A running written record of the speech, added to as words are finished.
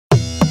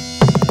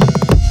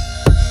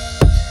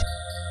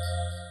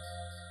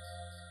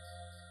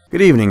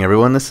Good evening,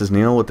 everyone. This is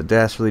Neil with the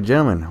Dastardly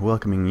Gentleman,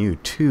 welcoming you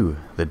to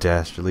the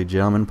Dastardly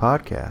Gentleman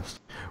podcast.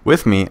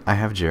 With me, I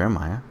have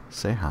Jeremiah.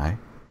 Say hi.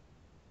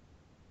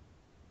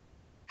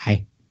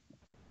 Hi.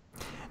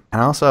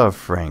 And I also have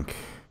Frank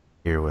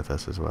here with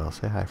us as well.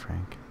 Say hi,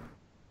 Frank.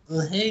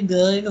 Well, hey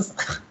guys.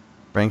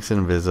 Frank's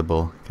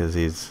invisible because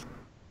he's,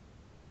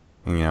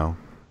 in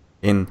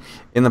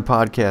the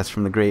podcast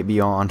from the great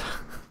beyond.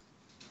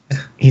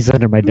 He's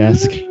under my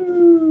desk.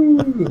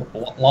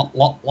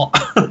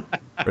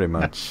 Pretty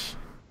much.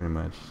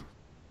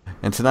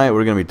 And tonight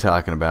we're going to be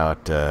talking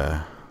about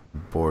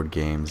board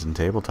games and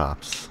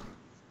tabletops.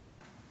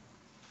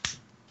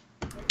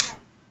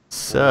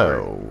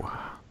 So,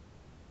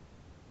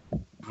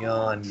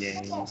 Yawn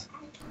games.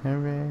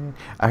 hooray.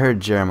 I heard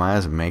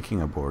Jeremiah's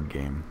making a board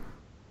game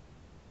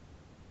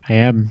I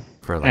am.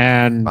 for like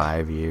And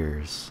 5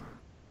 years.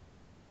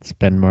 it's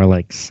been more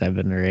like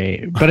 7 or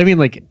 8. But I mean,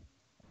 like,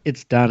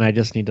 it's done. I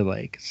just need to,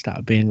 like,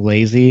 stop being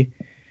lazy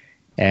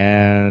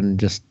and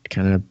just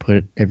kind of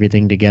put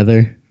everything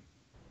together.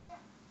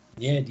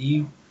 Yeah, do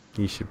you?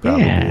 You should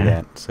probably do Yeah.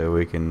 that so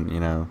we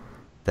can,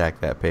 stack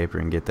that paper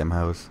and get them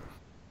hoes.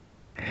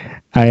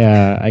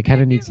 I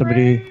kind of need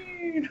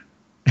somebody.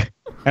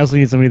 I also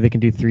need somebody that can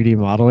do 3D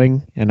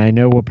modeling, and I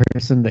know a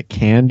person that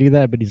can do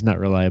that, but he's not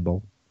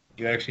reliable.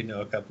 You actually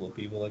know a couple of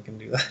people that can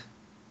do that.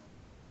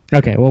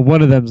 Okay, well,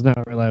 one of them's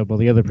not reliable.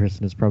 The other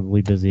person is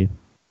probably busy.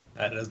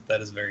 That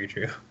is very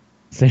true.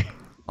 So,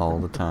 All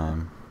the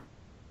time.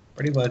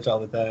 Pretty much all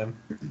the time.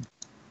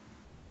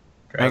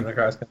 Driving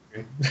across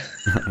country.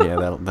 Yeah,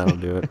 that'll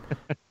do it.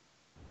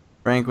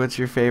 Frank, what's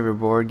your favorite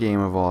board game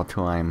of all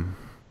time?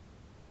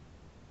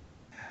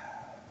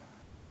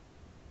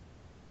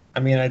 I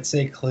mean, I'd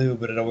say Clue,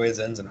 but it always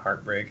ends in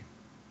heartbreak.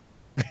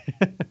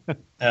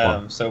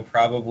 So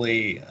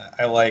probably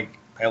I like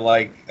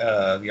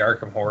the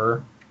Arkham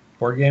Horror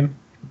board game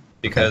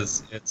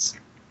because it's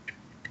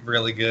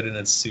really good and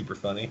it's super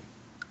funny.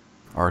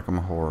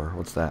 Arkham Horror.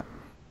 What's that?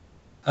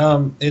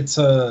 It's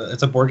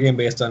a board game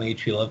based on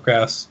H.P.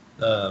 Lovecraft's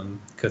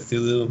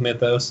Cthulhu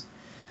mythos,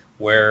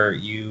 where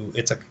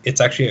it's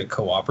actually a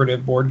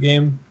cooperative board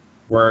game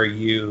where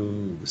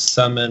you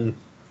set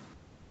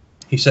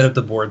up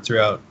the board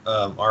throughout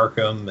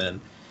Arkham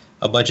and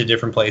a bunch of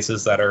different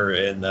places that are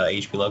in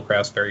H.P.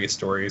 Lovecraft's various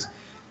stories,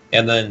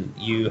 and then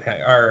you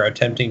are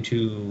attempting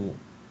to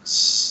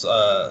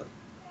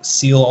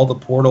seal all the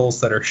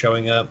portals that are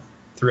showing up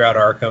throughout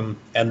Arkham,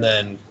 and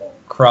then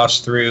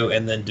cross through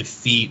and then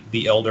defeat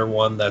the Elder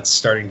One that's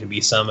starting to be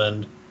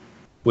summoned,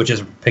 which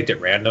is picked at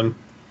random.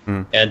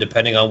 And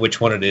depending on which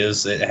one it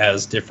is, it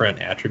has different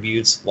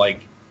attributes.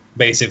 Like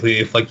basically,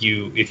 if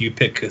you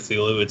pick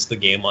Cthulhu, it's the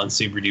game on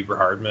super duper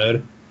hard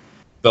mode.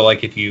 But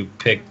like if you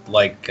pick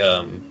like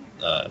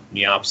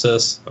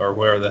Neopsis or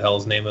whatever the hell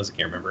his name is, I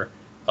can't remember.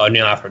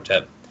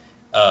 Neophrotep.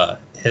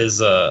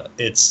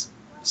 It's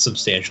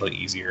substantially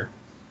easier.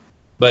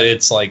 But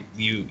it's like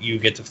you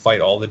get to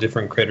fight all the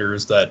different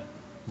critters that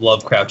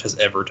Lovecraft has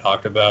ever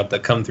talked about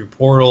that come through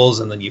portals,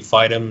 and then you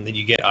fight them, and then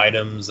you get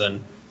items,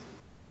 and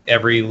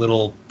every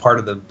little part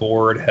of the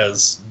board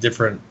has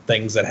different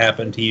things that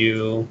happen to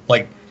you.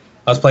 Like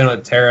I was playing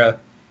with Tara,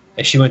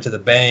 and she went to the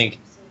bank,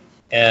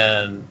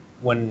 and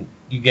when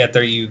you get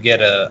there, you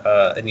get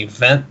an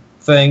event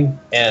thing,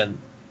 and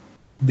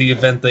the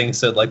event thing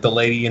said like the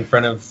lady in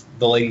front of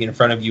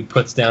you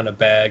puts down a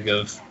bag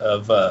of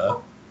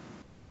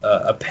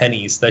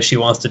pennies that she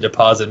wants to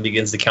deposit and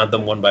begins to count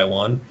them one by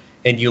one,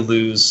 and you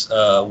lose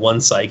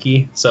one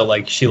psyche. So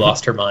like she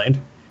lost her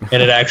mind,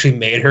 and it actually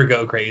made her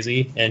go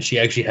crazy, and she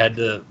actually had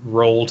to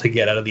roll to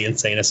get out of the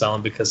insane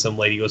asylum because some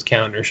lady was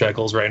counting her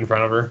shekels right in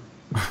front of her.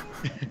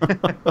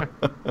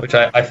 Which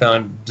I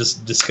found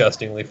just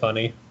disgustingly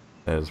funny.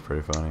 That is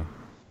pretty funny.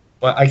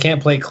 Well, I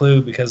can't play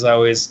Clue because I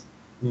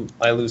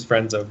lose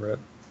friends over it.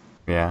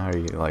 Yeah, are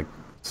you like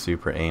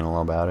super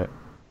anal about it?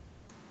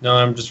 No,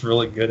 I'm just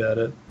really good at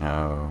it.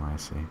 Oh, I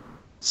see.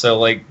 So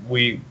like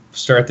we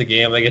start the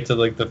game, I get to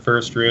like the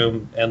first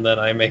room, and then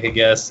I make a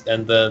guess,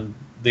 and then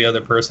the other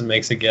person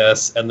makes a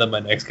guess, and then my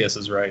next guess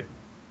is right,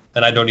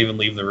 and I don't even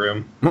leave the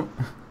room.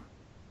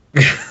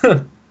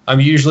 I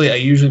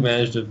usually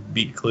manage to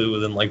beat Clue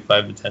within like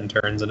 5 to 10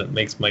 turns, and it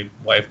makes my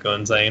wife go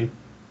insane.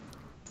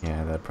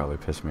 Yeah, that'd probably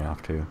piss me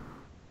off too.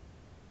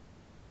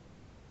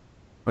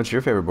 What's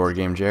your favorite board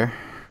game, Jer?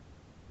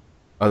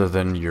 Other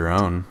than your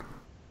own.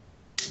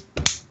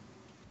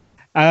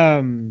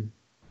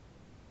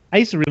 I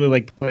used to really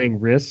like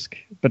playing Risk,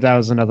 but that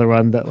was another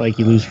one that like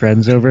you lose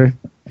friends over.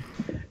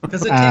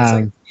 Because it takes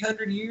like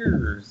 300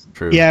 years.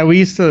 True. Yeah, we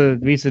used to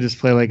just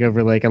play like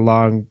over like a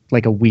long,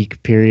 like a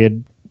week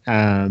period.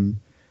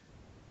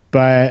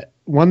 But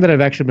one that I've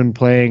actually been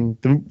playing,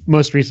 the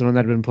most recent one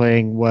that I've been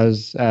playing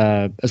was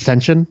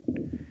Ascension,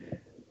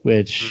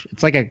 which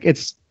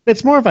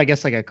it's more of, I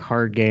guess, like a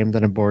card game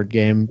than a board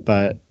game,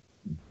 but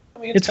I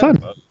mean, it's kind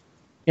fun. of both.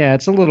 Yeah,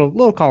 it's a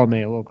little column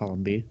A, a little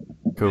column B.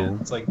 Cool. Yeah,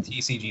 it's like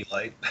TCG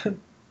Light.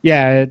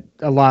 Yeah,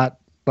 a lot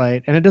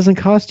light, and it doesn't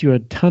cost you a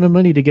ton of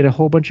money to get a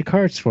whole bunch of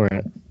cards for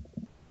it.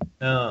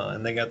 Oh,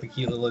 and they got the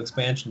cute little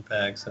expansion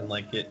packs, and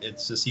like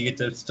it's just you get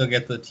to still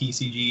get the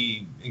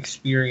TCG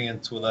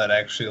experience without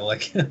actually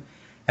like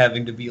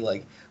having to be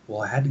like,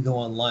 well, I had to go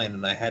online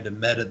and I had to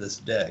meta this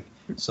deck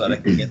so that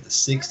I could get the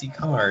 60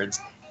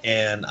 cards,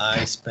 and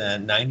I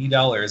spent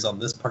 $90 on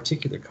this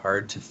particular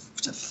card to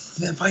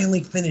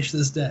finally finish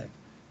this deck.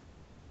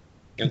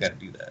 You don't got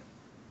to do that.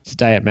 It's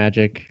Diet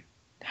Magic.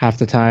 Half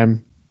the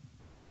time,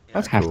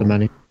 That's half cool. the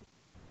money.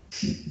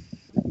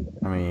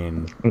 I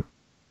mean,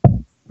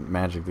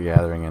 Magic the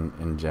Gathering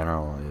in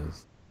general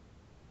is,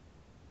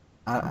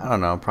 I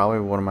don't know, probably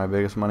one of my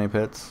biggest money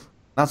pits.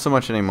 Not so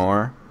much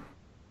anymore,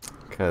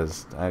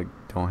 because I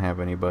don't have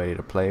anybody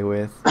to play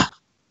with.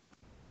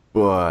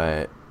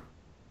 But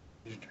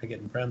You should try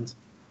getting friends.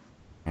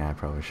 yeah, I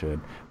probably should.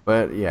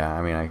 But yeah,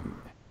 I mean,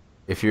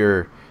 if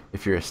you're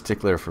a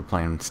stickler for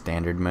playing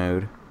standard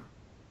mode,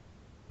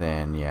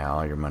 then yeah,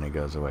 all your money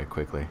goes away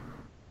quickly.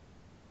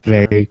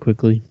 Very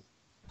quickly.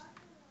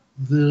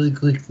 Very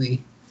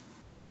quickly.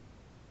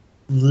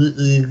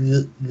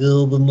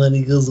 The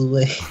money goes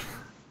away.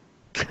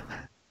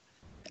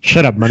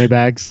 Shut up,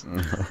 moneybags.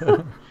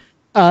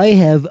 I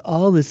have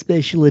all the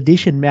special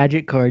edition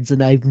Magic cards,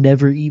 and I've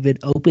never even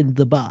opened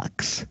the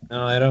box.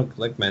 No, I don't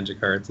collect Magic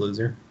cards,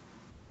 loser.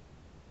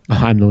 Oh,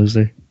 I'm the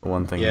loser. The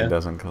one thing Yeah. he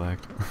doesn't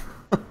collect.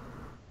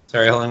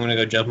 Sorry, hold on, I'm gonna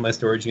go jump in my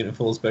storage unit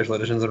full of special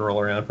editions and roll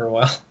around for a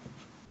while.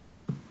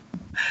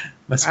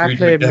 My play Scrooge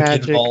McDuck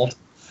Magic. involved.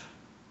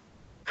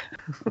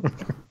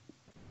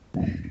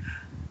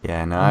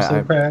 Yeah, no, I'm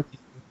so proud.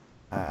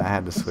 I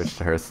had to switch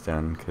to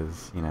Hearthstone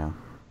because, you know.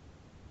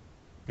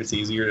 It's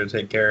easier to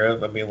take care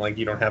of. I mean, like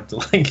you don't have to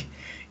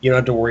you don't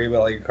have to worry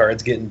about like your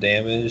cards getting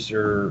damaged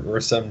or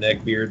some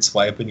neckbeard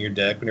swiping your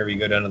deck whenever you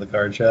go down to the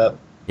card shop.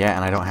 Yeah,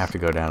 and I don't have to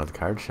go down to the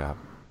card shop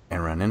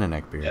and run into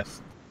neckbeards. Yep.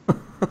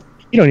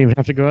 You don't even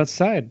have to go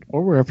outside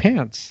or wear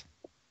pants.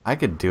 I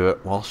could do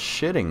it while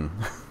shitting,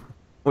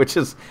 which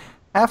is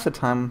half the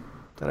time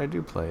that I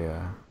do play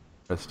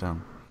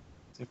Hearthstone.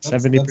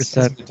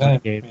 70% a good time.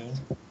 game.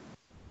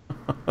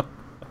 Yeah.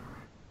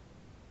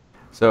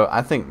 So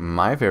I think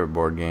my favorite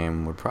board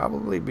game would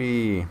probably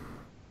be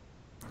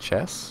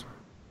chess.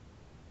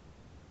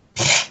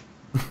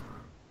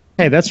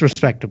 Hey, that's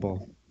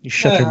respectable. You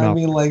shut your I mouth.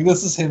 mean, like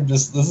this is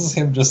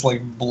him just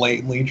like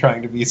blatantly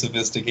trying to be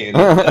sophisticated.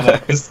 And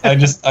I'm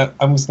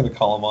just gonna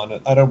call him on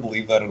it. I don't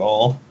believe that at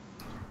all.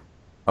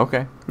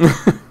 Okay.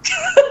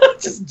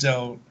 Just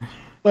don't.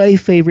 My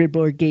favorite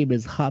board game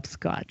is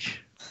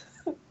hopscotch.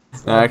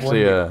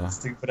 Actually,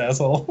 Stupid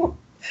asshole.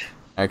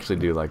 I actually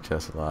do like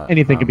chess a lot.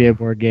 Anything could be a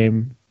board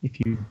game if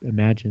you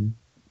imagine.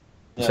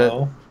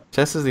 No.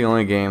 Chess is the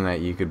only game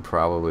that you could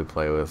probably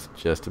play with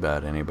just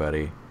about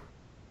anybody.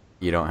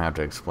 You don't have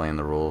to explain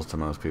the rules to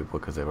most people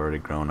because they've already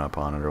grown up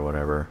on it or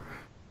whatever.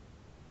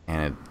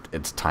 And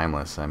it's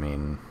timeless. I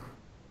mean,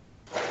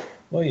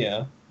 Well,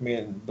 yeah. I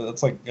mean, but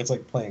it's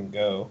like playing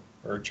Go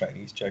or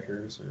Chinese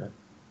checkers or.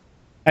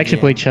 I actually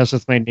Yeah. play chess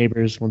with my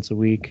neighbors once a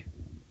week.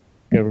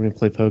 Go over and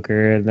play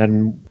poker, and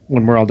then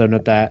when we're all done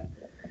with that,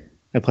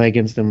 I play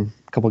against them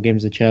a couple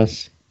games of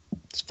chess.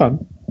 It's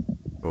fun.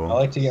 cool. I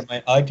like to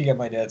get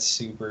my dad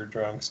super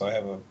drunk so I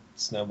have a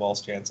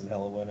snowball's chance in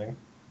hell of winning.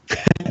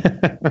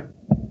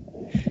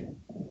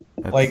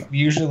 That's- Like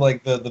usually,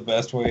 like the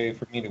best way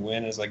for me to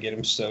win is I get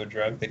him so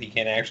drunk that he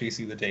can't actually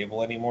see the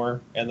table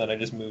anymore, and then I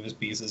just move his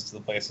pieces to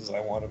the places I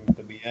want him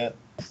to be at.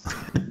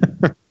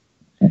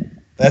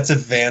 That's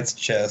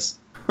advanced chess.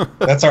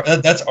 That's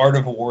Art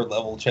of War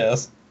level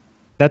chess.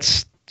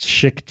 That's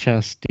chic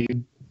chess,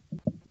 dude.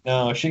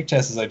 No, chic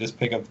chess is I just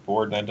pick up the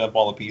board and I dump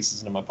all the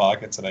pieces into my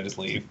pockets and I just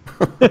leave.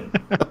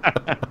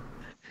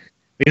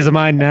 These are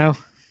mine now.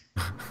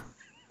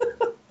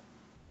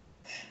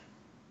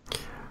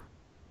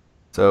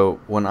 So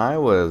when I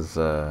was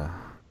a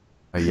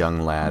young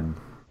lad,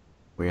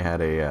 we had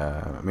me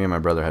and my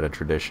brother had a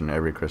tradition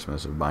every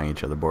Christmas of buying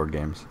each other board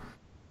games.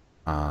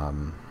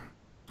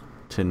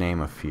 To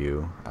name a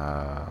few,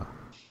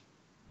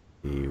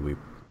 we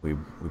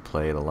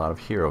played a lot of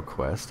Hero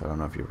Quest. I don't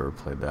know if you've ever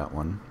played that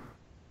one.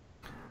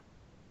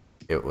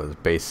 It was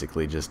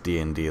basically just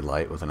D&D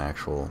light with an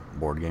actual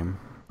board game,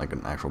 like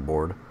an actual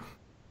board.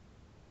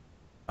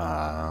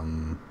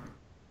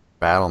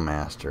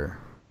 Battlemaster.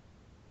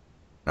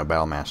 No,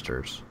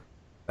 Battlemasters.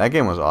 That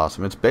game was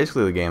awesome. It's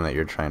basically the game that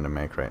you're trying to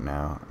make right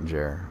now,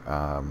 Jer.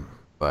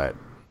 But,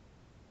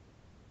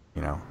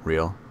 you know,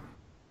 real.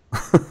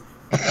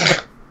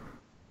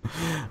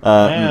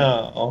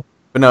 Wow.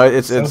 But no,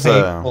 it's So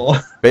hateful.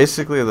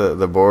 basically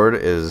the board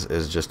is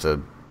just a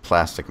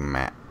plastic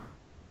mat,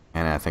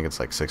 and I think it's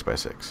like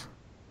 6x6,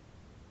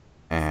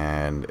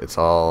 and it's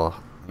all,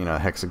 you know,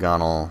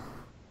 hexagonal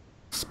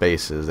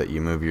spaces that you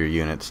move your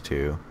units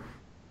to,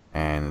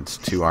 and it's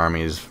two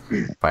armies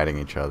fighting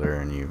each other,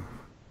 and you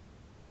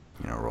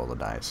know, roll the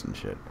dice and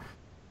shit,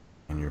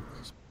 and you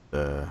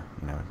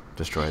know,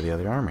 destroy the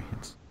other army.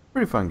 It's a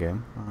pretty fun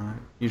game.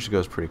 Usually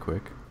goes pretty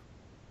quick.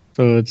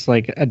 So it's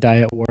like a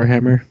Diet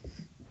Warhammer.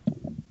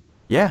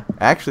 Yeah,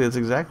 actually, that's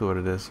exactly what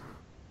it is.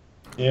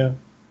 Yeah.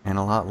 and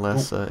a lot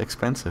less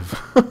expensive.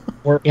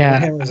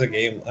 Yeah. Warhammer's a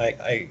game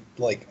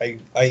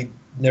I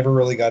never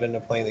really got into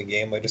playing the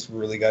game. I just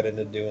really got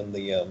into doing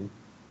the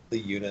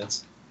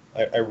units.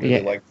 I really Yeah.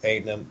 like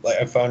painting them. Like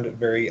I found it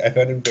very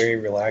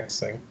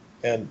relaxing.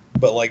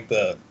 But like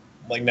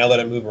now that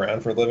I move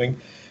around for a living,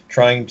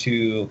 trying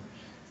to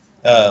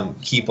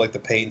keep like the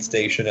paint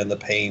station and the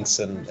paints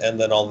and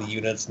then all the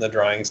units and the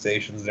drying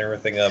stations and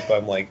everything up,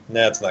 I'm like,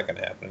 nah, it's not gonna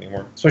happen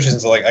anymore. Especially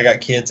since like I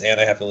got kids and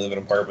I have to live in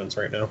apartments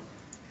right now.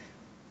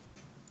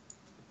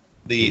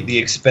 The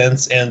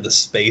expense and the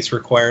space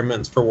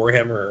requirements for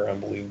Warhammer are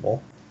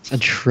unbelievable. It's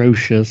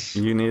atrocious.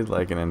 You need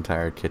like an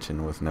entire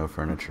kitchen with no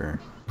furniture.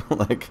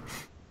 Like,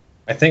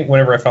 I think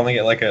whenever I finally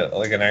get like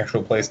an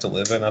actual place to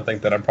live in, I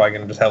think that I'm probably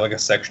gonna just have like a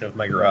section of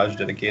my garage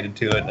dedicated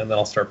to it, and then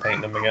I'll start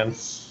painting them again. you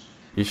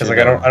Because should. like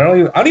I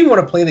don't even want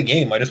to play the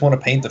game. I just want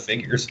to paint the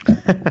figures.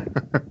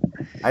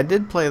 I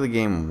did play the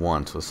game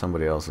once with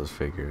somebody else's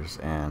figures,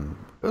 and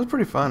it was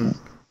pretty fun.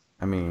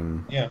 I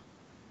mean, Yeah.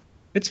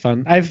 It's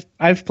fun.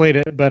 I've played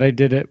it, but I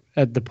did it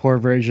at the poor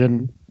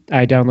version.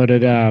 I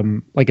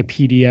downloaded like a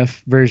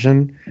PDF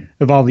version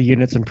of all the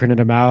units and printed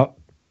them out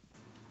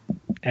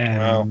and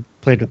Wow.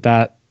 played with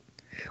that.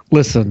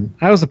 Listen,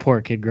 I was a poor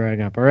kid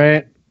growing up, all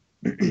right?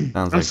 sounds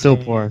I'm like still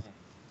poor.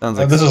 sounds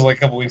like This was like a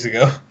couple weeks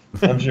ago.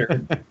 I'm sure.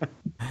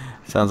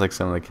 sounds like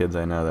some of the kids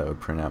I know that would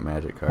print out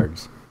magic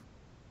cards.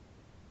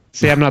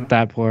 See, I'm not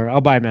that poor.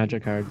 I'll buy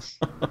magic cards,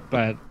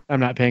 but I'm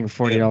not paying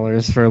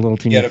 $40 for a little You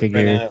teeny gotta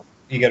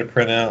figure.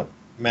 print out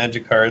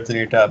magic cards in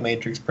your top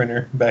matrix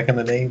printer back in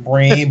the day.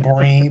 Bree,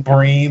 bree,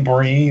 bree,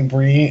 bree,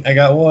 bree. I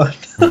got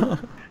one.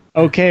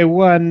 Okay,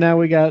 one. Now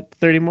we got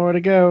 30 more to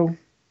go.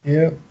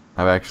 Yep.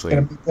 I've actually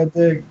Gotta beat that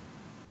dig.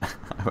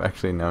 I've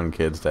actually known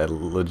kids that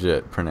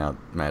legit print out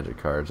magic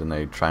cards and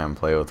they try and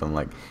play with them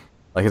like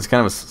it's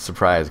kind of a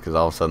surprise because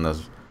all of a sudden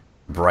this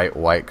bright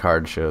white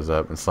card shows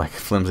up. It's like a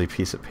flimsy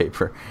piece of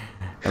paper,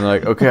 and they're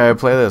like, "Okay, I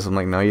play this." I'm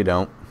like, "No, you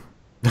don't."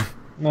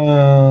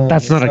 No,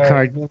 That's not a sorry.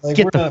 card. Like,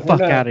 Get we're the not- fuck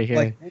we're not- outta here.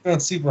 Like, we're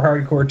not super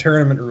hardcore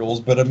tournament rules,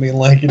 but I mean,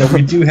 like,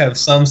 we do have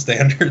some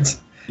standards.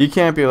 You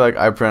can't be like,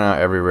 I print out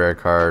every rare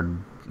card,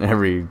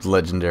 every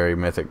legendary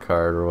mythic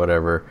card or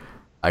whatever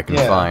I can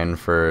Yeah. find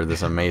for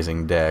this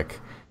amazing deck.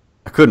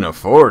 I couldn't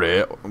afford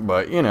it,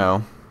 but you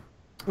know.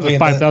 It was a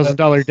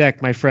 $5,000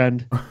 deck, my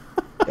friend.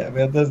 Yeah,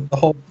 man, the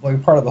whole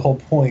part of the whole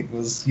point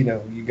was, you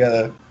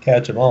gotta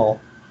catch them all.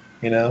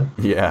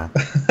 Yeah.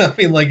 I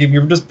mean, like, if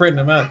you're just printing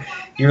them out,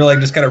 you're like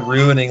just kind of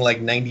ruining like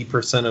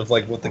 90% of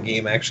like what the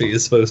game actually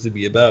is supposed to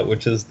be about,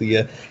 which is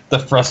the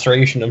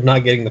frustration of not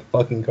getting the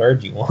fucking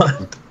cards you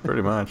want.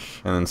 Pretty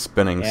much. And then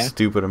spending Yeah.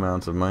 stupid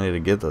amounts of money to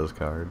get those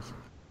cards.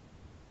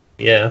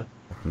 Yeah.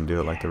 I can do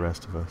it like the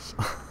rest of us.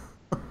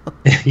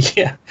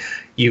 Yeah.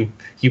 You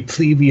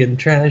plebeian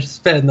trash,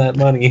 spend that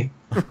money.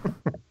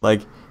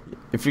 Like,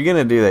 if you're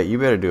gonna do that, you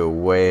better do a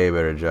way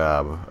better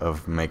job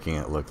of making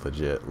it look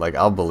legit. Like,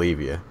 I'll believe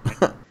you.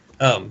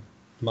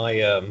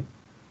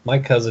 My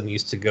cousin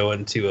used to go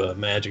into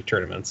Magic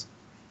tournaments,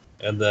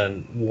 and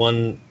then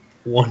one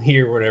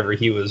year, whenever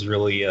he was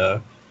really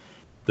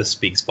this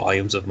speaks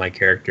volumes of my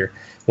character.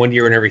 One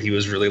year, whenever he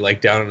was really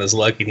like down on his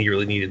luck and he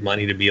really needed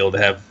money to be able to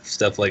have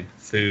stuff like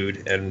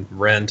food and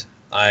rent,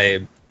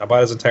 I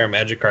bought his entire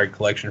Magic card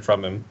collection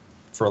from him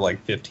for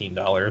like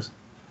 $15.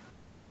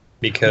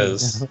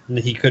 Because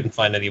he couldn't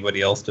find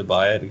anybody else to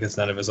buy it because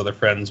none of his other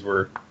friends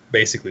were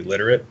basically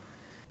literate.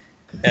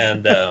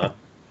 And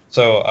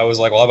so I was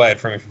like, well, I'll buy it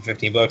from you for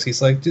 $15.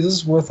 He's like, dude, this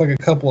is worth like a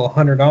couple of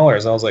 $100.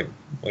 I was like,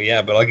 well,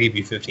 yeah, but I'll give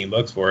you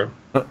 $15 for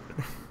it.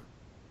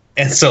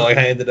 And so like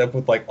I ended up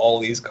with like all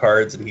these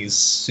cards, and he's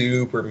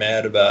super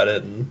mad about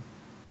it, and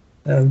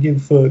I don't give a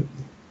fuck.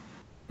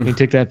 He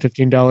took that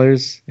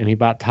 $15 and he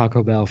bought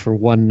Taco Bell for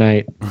one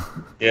night.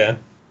 Yeah.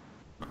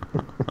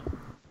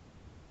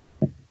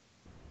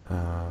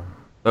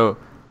 So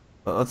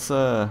let's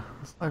talk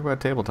about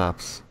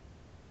tabletops.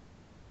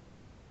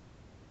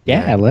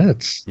 Yeah,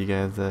 let's. You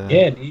guys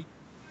Yeah, dude. you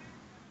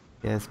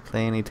guys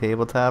play any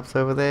tabletops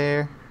over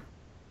there?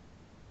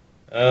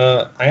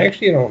 I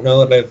actually don't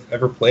know that I've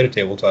ever played a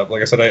tabletop.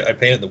 Like I said, I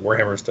painted the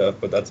Warhammer stuff,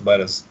 but that's about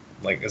as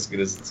good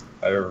as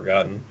I've ever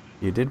gotten.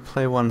 You did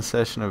play one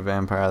session of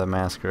Vampire the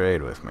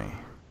Masquerade with me.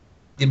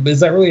 Yeah, but is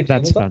that really a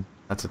That's tabletop? fun.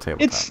 That's a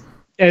tabletop.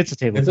 It's a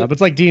tabletop.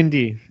 It's like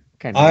D&D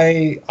kind of.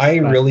 I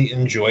really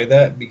enjoy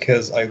that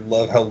because I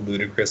love how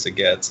ludicrous it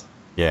gets.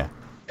 Yeah.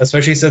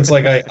 Especially since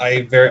like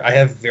I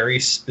have very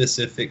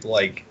specific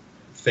like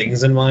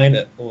things in mind.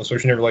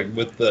 Especially whenever like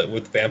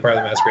with Vampire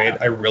the Masquerade,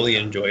 I really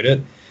enjoyed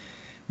it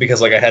because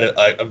like I had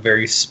a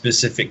very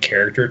specific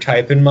character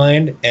type in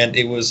mind, and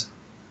it was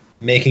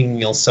making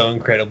me so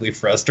incredibly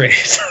frustrated.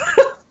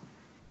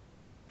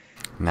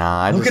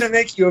 Nah, I'm gonna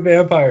make you a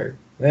vampire.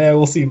 Yeah,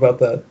 we'll see about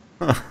that.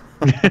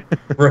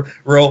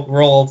 roll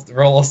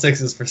all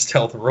sixes for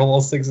stealth. Roll all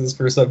sixes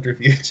for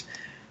subterfuge.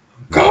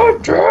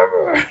 God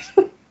damn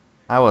it!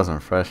 I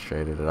wasn't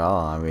frustrated at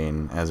all. I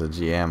mean, as a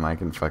GM, I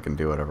can fucking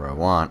do whatever I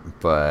want,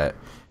 but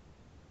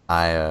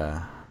I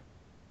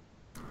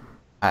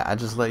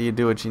just let you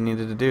do what you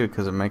needed to do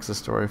because it makes the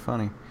story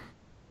funny.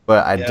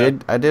 But Yeah.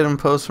 I did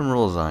impose some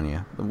rules on you.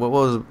 What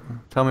was?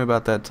 Tell me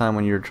about that time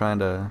when you were trying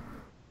to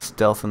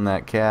stealth in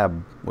that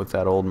cab with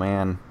that old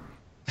man.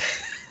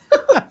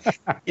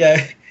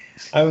 Yeah,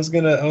 what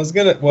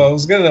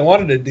I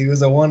wanted to do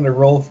is I wanted to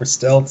roll for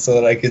stealth so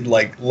that I could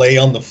like lay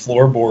on the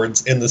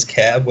floorboards in this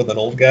cab with an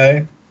old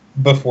guy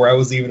before I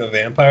was even a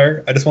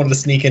vampire. I just wanted to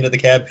sneak into the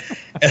cab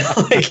and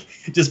like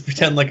just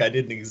pretend like I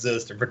didn't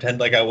exist or pretend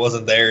like I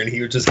wasn't there, and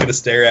he was just gonna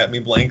stare at me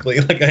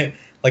blankly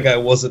like I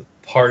wasn't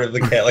part of the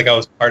cab, like I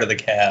was part of the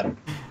cab.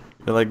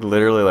 You're like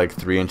literally like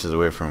 3 inches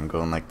away from him,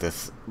 going like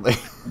this. Like,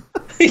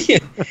 Yeah.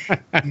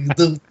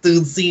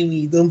 Don't see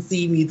me, don't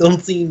see me,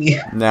 don't see me.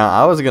 now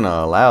I was gonna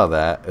allow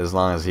that as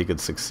long as he could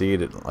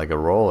succeed at like a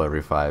roll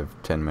every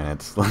 5-10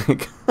 minutes,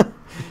 like,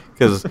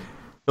 because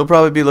he'll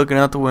probably be looking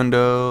out the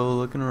window,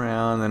 looking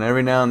around, and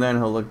every now and then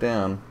he'll look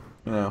down,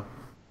 you know.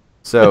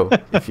 So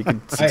if you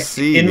could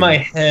succeed, In my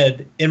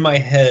head,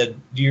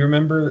 do you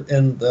remember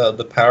in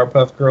the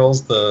Powerpuff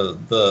Girls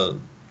the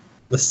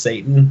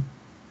Satan?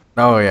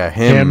 oh yeah,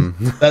 him.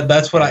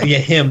 That's what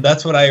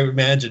I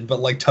imagined, but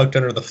like tucked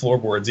under the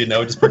floorboards, you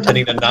know, just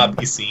pretending to not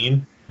be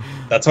seen.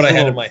 That's what I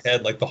had in my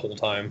head like the whole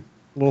time.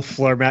 Little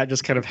floor mat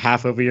just kind of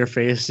half over your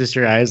face, just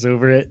your eyes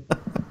over it.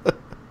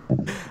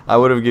 I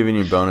would have given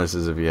you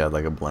bonuses if you had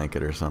like a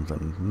blanket or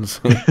something.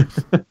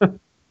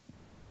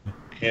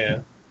 Yeah.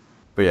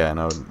 But yeah,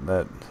 no,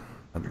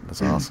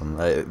 that's awesome.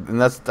 And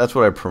that's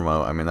what I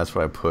promote. I mean, that's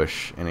what I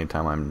push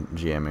anytime I'm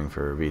GMing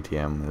for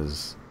VTM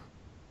is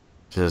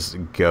just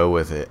go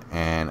with it.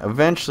 And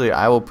eventually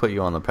I will put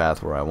you on the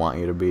path where I want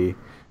you to be,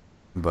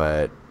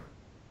 but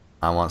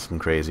I want some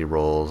crazy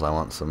rolls. I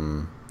want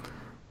some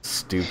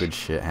stupid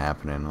shit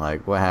happening.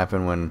 Like what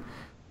happened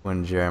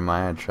when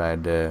Jeremiah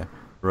tried to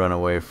run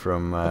away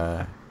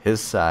from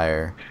his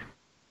sire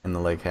in the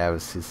Lake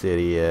Havasu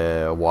City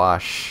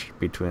wash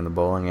between the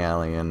bowling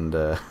alley and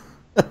I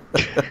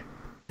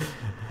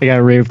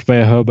got raped by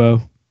a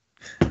hobo.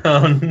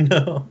 Oh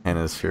no. and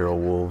his feral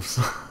wolves,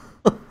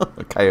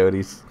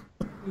 coyotes.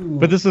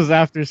 But this was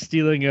after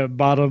stealing a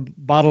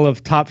bottle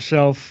of top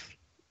shelf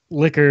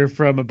liquor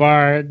from a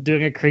bar,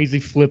 doing a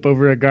crazy flip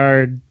over a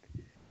guard,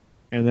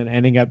 and then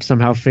ending up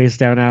somehow face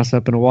down, ass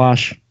up in a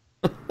wash.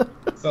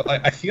 So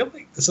I feel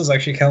like this is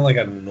actually kind of like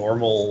a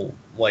normal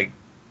like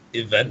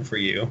event for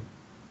you.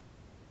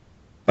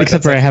 Like,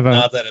 Except that's for actually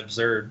not that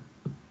absurd.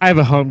 I have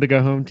a home to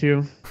go home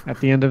to at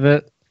the end of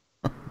it.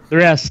 The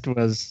rest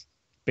was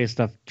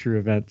based off true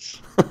events.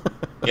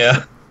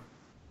 Yeah.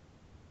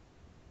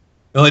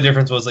 The only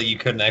difference was that you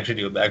couldn't actually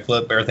do a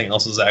backflip. Everything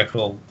else was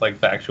actual, like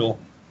factual.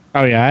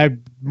 Oh yeah,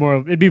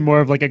 it'd be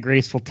more of like a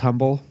graceful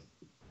tumble.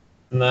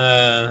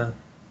 Nah.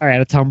 All right,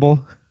 a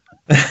tumble.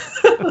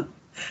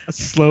 A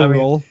slow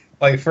roll.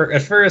 Like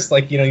at first,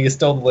 like, you know, you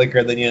stole the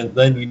liquor, then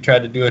you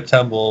tried to do a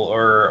tumble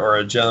or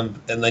a jump,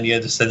 and then you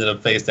just ended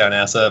up face down,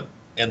 ass up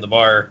in the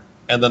bar,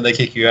 and then they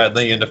kick you out, and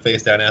then you end up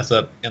face down, ass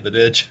up in the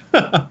ditch.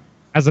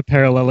 As a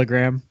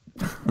parallelogram.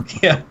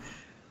 Yeah.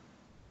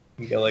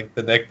 You got like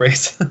the neck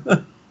brace.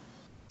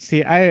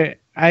 See, I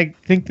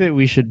think that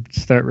we should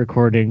start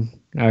recording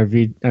our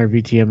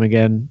VTM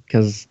again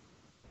because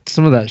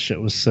some of that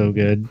shit was so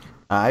good.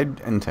 I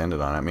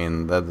intended on it. I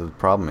mean, the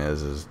problem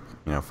is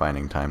you know,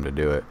 finding time to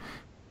do it.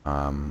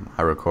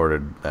 I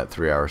recorded that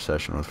 3-hour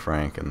session with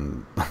Frank,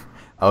 and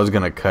I was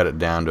gonna cut it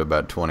down to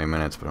about 20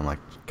 minutes, but I'm like,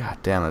 God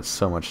damn, that's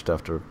so much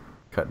stuff to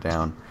cut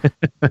down.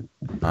 And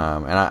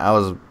I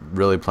was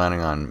really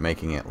planning on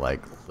making it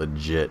like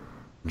legit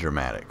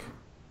dramatic,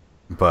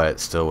 but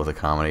still with the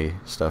comedy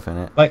stuff in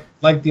it.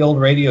 Like the old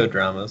radio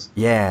dramas.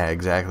 Yeah,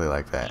 exactly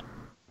like that.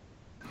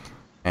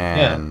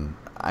 And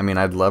I mean,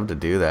 I'd love to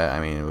do that. I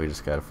mean, we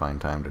just got to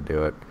find time to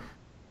do it,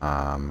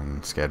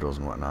 and schedules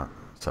and whatnot.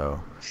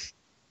 So,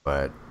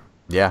 but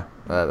yeah,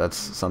 that's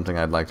something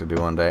I'd like to do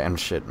one day. And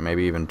shit,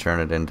 maybe even turn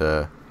it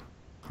into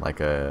like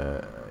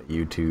a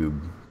YouTube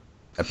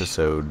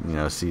episode, you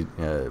know,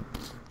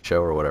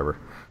 show or whatever.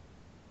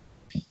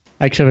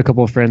 I actually have a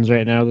couple of friends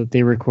right now that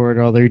they record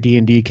all their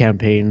D&D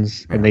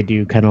campaigns, and they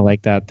do kind of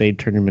like that. They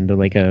turn them into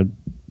like a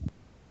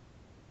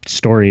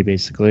story,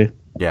 basically.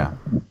 Yeah,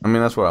 I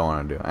mean, that's what I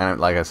want to do. And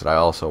like I said, I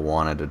also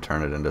wanted to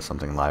turn it into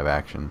something live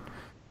action,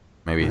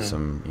 maybe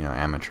some, you know,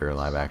 amateur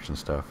live action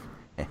stuff.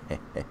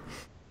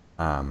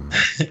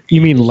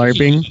 You mean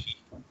LARPing,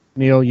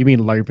 Neil? You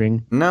mean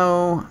LARPing?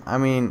 No, I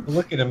mean,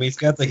 Look at him. He's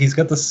got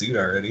the suit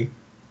already.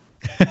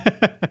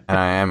 and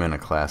I am in a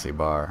classy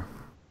bar.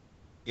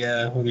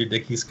 Yeah, with your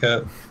Dickies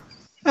cup.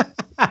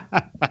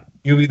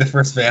 You'll be the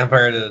first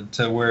vampire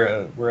to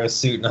wear a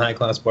suit in a high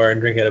class bar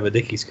and drink out of a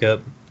Dickies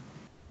cup.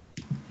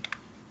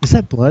 Is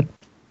that blood?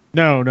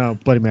 No,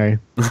 Bloody Mary.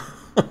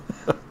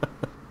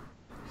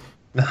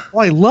 Oh,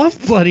 I love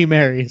Bloody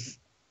Marys.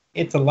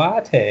 It's a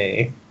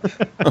latte.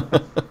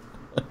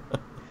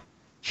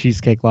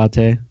 Cheesecake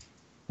latte.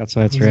 That's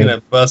why it's He's right.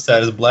 gonna bust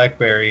out his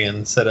BlackBerry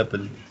and set up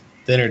a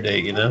dinner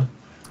date, you know?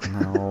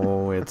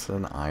 No, it's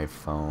an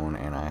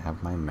iPhone, and I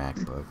have my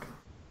MacBook.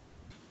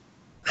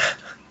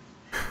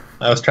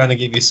 I was trying to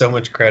give you so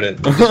much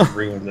credit, but just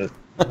ruined it.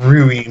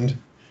 Ruined.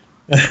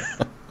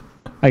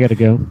 I gotta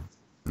go.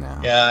 No.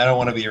 Yeah, I don't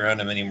want to be around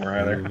him anymore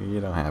either.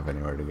 You don't have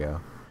anywhere to go.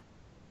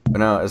 But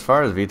no, as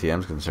far as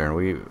VTM's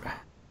concerned,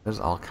 there's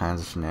all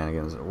kinds of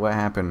shenanigans. What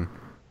happened?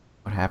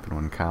 What happened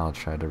when Kyle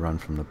tried to run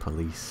from the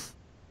police?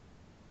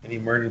 And he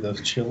murdered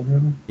those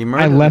children. He I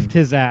murdered. left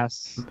his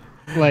ass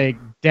like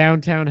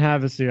downtown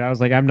Havasu. I was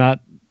like, I'm not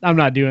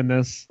doing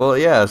this. Well,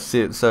 yeah.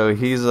 See, so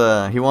he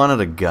wanted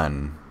a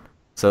gun.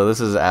 So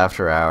this is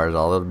after hours.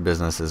 All the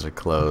businesses are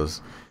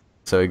closed.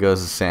 So he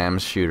goes to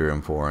Sam's Shooter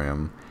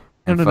Emporium.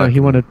 No, and no, no. He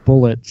fucking- wanted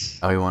bullets.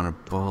 Oh, he wanted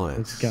His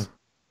bullets. gun.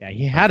 Yeah,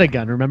 he had a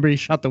gun. Remember, he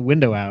shot the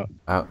window out.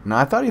 Oh, no,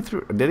 I thought he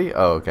threw. Did he?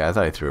 Oh, okay. I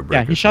thought he threw a brick.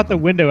 Yeah, he or shot the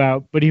something. window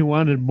out, but he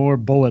wanted more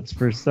bullets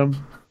for some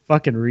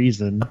fucking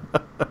reason.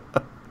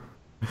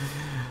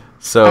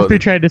 So After he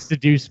tried to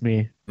seduce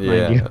me,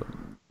 yeah, mind you.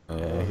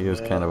 yeah, he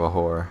was kind of a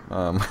whore.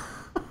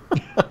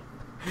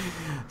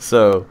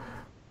 So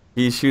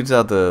he shoots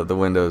out the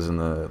windows in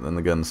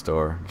the gun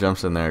store,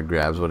 jumps in there,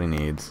 grabs what he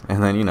needs,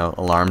 and then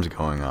alarms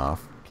going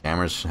off.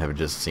 Cameras have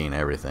just seen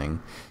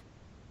everything,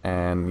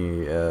 and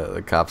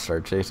the cops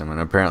start chasing him.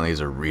 And apparently,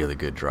 he's a really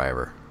good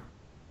driver.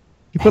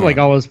 He put like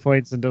all his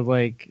points into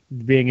like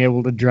being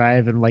able to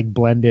drive and like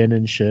blend in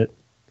and shit.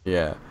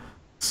 Yeah.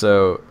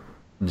 So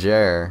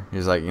Jer,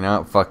 he's like,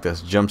 fuck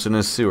this. Jumps in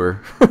his sewer.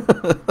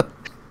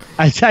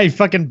 I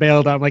fucking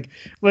bailed out. I'm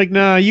like,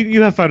 no,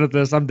 you have fun with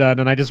this. I'm done.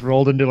 And I just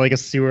rolled into like a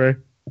sewer.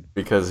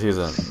 Because he's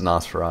a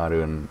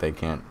Nosferatu and they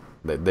can't.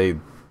 They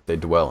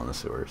dwell in the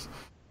sewers.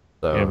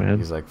 So Yeah, man.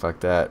 he's like, fuck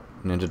that.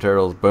 Ninja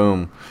Turtles,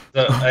 boom.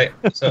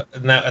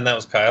 And that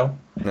was Kyle.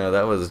 No,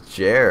 that was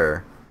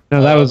Jer.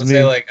 No, that I was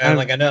gonna me.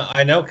 say,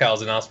 I know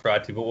Kyle's an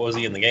Nosferatu, but what was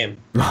he in the game?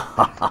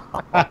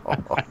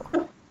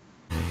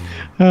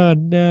 Oh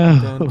no.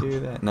 Don't do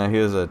that. No, he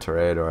was a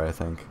Toreador, I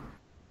think.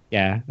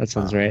 Yeah, that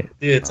sounds right.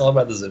 Dude, it's all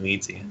about the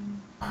Zamiti.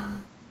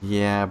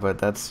 Yeah, but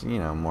that's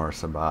more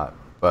Sabat.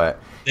 But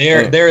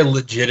They're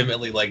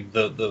legitimately like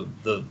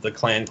the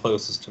clan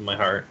closest to my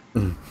heart.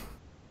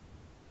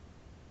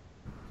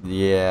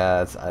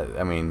 yeah,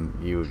 I mean,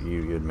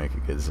 you'd make a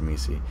good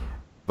Zamisi.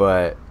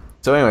 But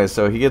so anyway,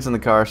 so he gets in the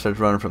car, starts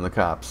running from the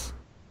cops,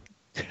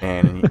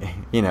 and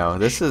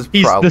this is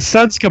The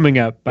sun's coming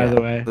up, by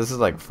the way. This is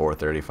like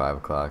 4:30, 5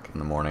 o'clock in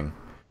the morning,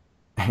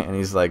 and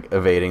he's like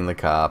evading the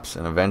cops,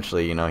 and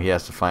eventually, he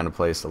has to find a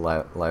place to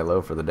lie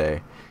low for the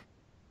day,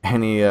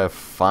 and he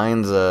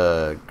finds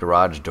a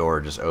garage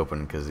door just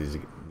open because these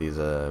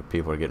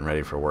people are getting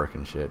ready for work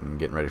and shit and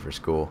getting ready for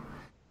school.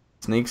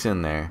 Sneaks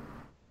in there,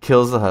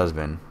 kills the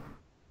husband,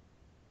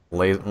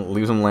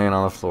 leaves him laying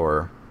on the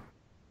floor.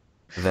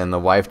 Then the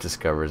wife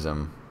discovers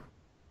him.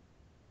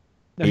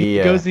 No, he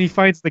goes and he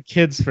finds the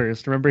kids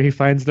first. Remember, he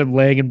finds them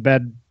laying in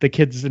bed, the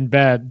kids in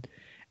bed.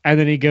 And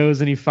then he goes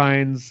and he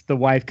finds the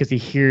wife because he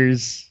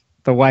hears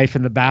the wife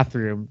in the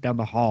bathroom down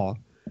the hall.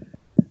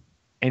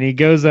 And he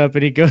goes up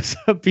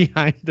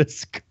behind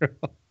this girl.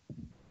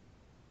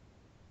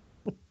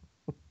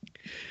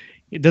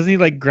 Doesn't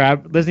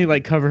he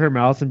cover her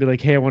mouth and be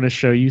like, hey, I want to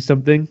show you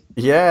something?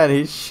 Yeah, and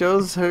he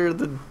shows her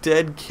the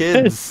dead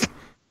kids.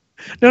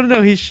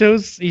 No. He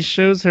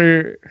shows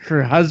her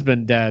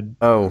husband dead.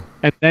 Oh.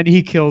 And then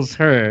he kills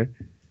her.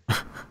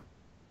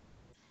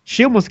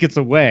 She almost gets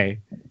away,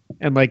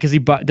 and like, cause he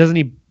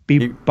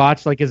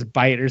botched like his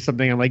bite or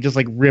something, and like just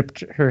like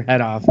ripped her head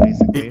off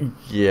basically.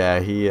 Yeah,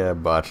 he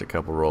botched a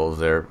couple rolls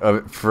there.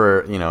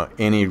 For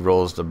any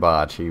rolls to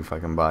botch, he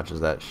fucking botches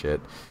that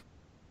shit.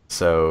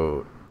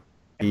 So.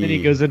 And then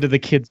he goes into the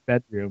kid's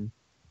bedroom,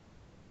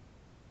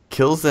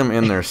 kills them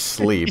in their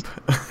sleep,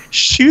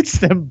 shoots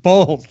them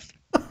both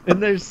in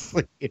their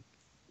sleep.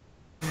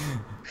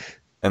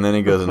 And then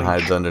he goes and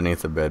hides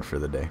underneath the bed for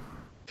the day.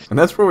 And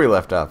that's where we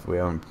left off. We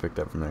haven't picked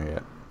up from there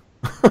yet.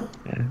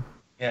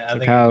 Yeah, I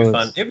think it'd be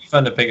fun. It'd be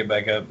fun to pick it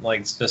back up, like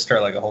just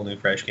start like a whole new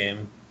fresh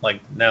game.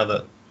 Like now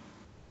that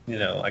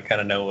I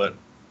kind of know what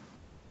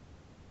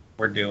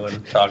we're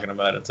doing, talking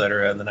about,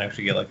 etc., and then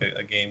actually get like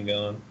a game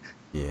going.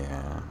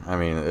 Yeah, I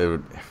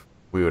mean,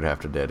 we would have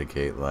to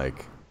dedicate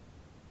like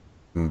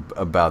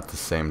about the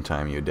same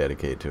time you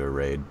dedicate to a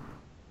raid.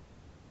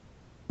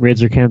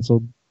 Raids are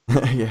canceled.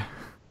 Yeah,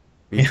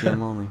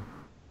 BTM only.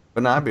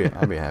 But no, I'd be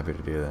happy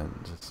to do that.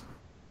 Just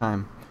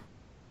time.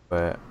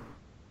 But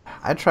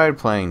I tried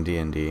playing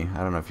D&D. I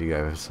don't know if you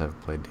guys have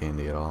played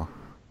D&D at all.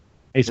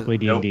 I used to play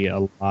D&D a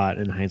lot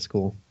in high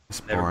school.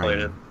 It's Never boring. played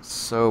it.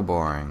 So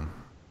boring.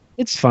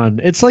 It's fun.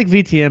 It's like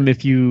VTM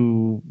if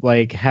you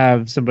like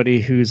have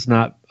somebody who's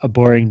not a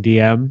boring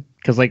DM,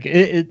 because like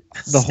the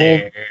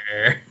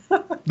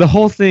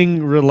whole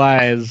thing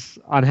relies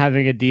on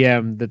having a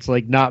DM that's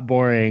like not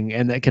boring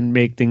and that can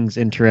make things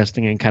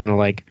interesting and kind of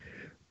like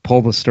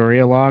pull the story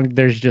along.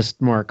 There's just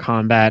more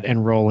combat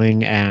and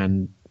rolling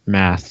and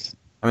math.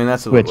 I mean,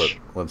 that's what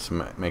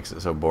makes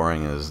it so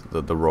boring is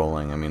the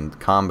rolling. I mean,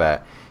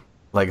 combat,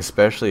 like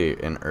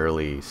especially in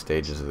early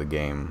stages of the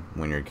game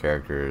when your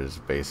character is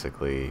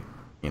basically,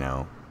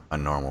 a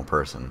normal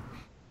person,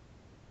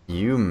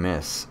 you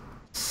miss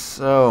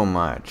so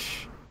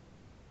much.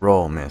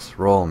 Roll, miss.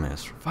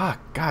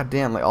 Fuck,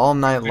 goddamn, like all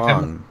night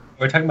long.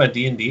 We're talking about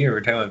D&D or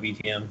we're talking about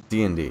VTM?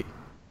 D&D.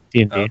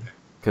 D&D. Okay.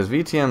 because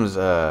VTM's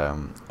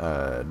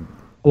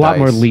A lot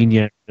more dice.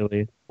 lenient,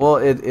 really. Well,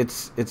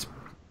 it's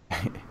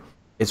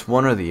it's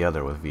one or the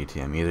other with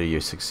VTM. Either you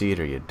succeed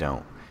or you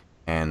don't,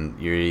 and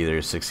you're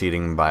either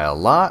succeeding by a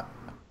lot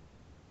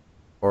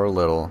or a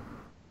little,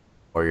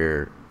 or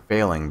you're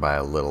failing by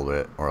a little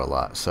bit or a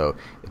lot. So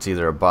it's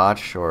either a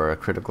botch or a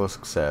critical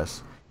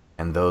success,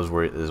 and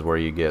is where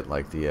you get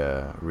like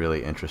the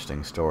really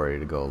interesting story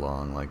to go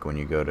along. Like when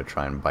you go to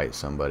try and bite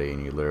somebody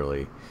and you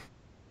literally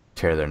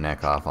tear their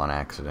neck off on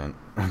accident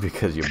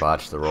because you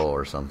botched the roll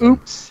or something.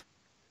 Oops.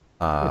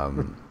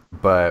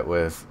 But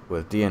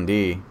with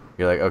D&D,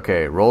 you're like,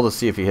 okay, roll to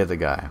see if you hit the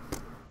guy.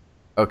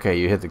 Okay,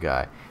 you hit the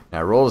guy.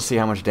 Now roll to see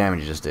how much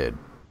damage you just did.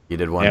 You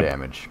did 1 Yep.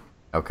 damage.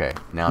 Okay,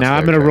 now Now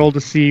I'm their gonna turn. roll to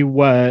see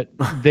what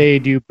they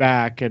do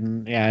back,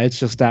 and yeah, it's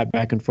just that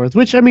back and forth.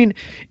 Which I mean,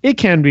 it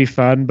can be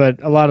fun,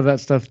 but a lot of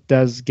that stuff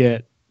does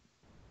get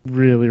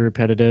really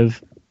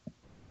repetitive.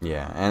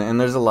 Yeah,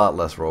 and there's a lot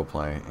less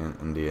roleplay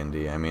in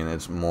D&D. I mean,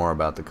 it's more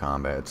about the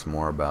combat. It's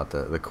more about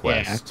the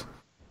quest.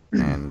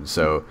 And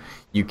so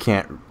you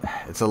can't...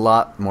 It's a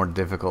lot more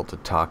difficult to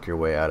talk your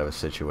way out of a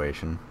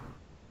situation.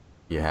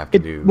 You have to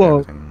do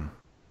everything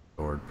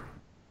forward.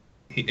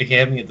 He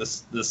had me at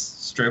this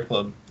strip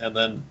club, and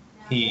then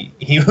he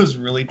was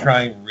really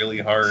trying really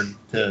hard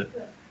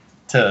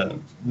to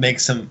make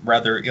some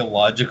rather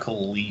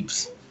illogical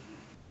leaps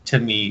to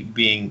me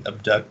being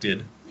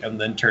abducted and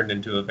then turned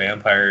into a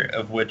vampire,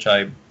 of which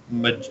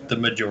the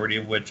majority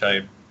of which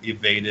I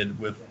evaded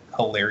with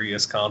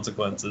hilarious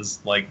consequences,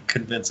 like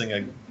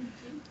convincing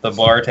the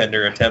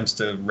bartender attempts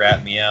to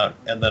rat me out,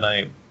 and then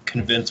I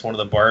convince one of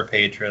the bar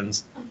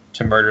patrons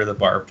to murder the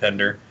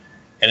bartender.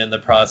 And in the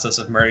process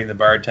of murdering the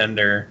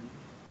bartender,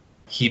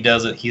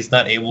 he's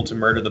not able to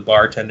murder the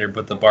bartender,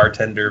 but the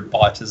bartender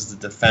botches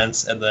the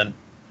defense and then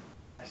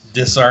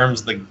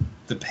disarms the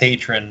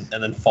patron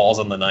and then falls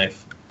on the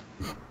knife.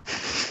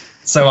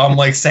 So I'm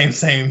like,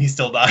 same, he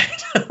still died.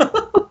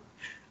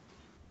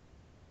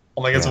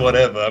 I'm like, it's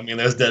whatever. I mean,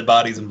 there's dead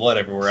bodies and blood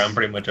everywhere. I'm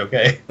pretty much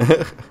okay.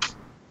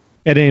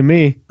 It ain't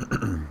me.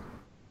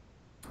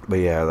 But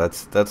yeah,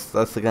 that's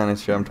the kind of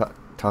shit I'm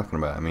talking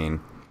about. I mean,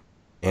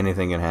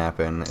 anything can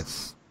happen.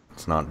 It's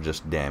not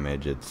just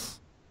damage. It's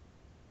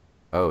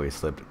he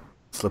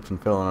slipped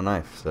and fell on a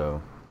knife.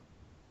 So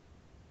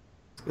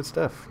it's good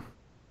stuff.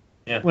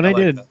 Yeah. When I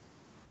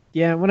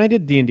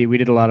did D&D, we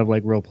did a lot of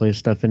like role play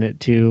stuff in it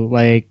too.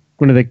 Like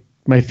one of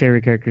my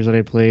favorite characters that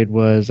I played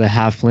was a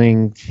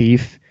halfling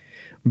thief,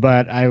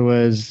 but I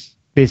was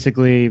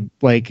basically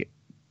like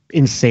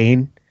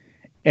insane,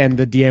 and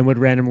the DM would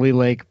randomly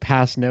like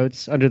pass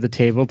notes under the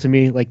table to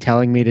me, like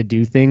telling me to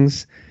do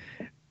things,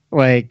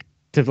 like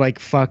to like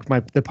fuck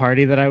the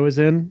party that I was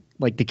in,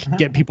 like to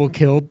get people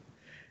killed.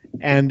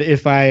 And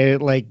if I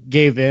like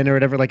gave in or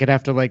whatever, like I'd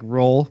have to like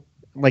roll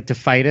like to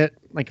fight it,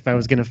 like if I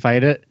was gonna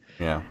fight it.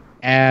 Yeah.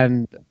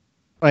 And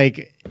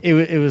like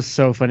it was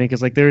so funny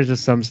because like there was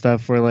just some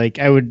stuff where like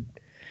the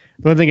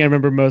one thing I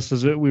remember most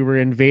was that we were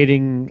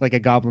invading like a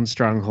goblin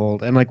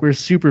stronghold, and like we're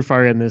super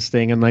far in this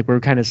thing, and like we're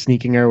kind of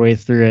sneaking our way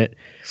through it.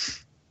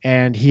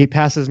 And he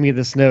passes me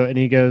this note, and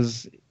he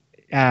goes,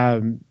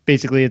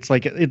 basically it's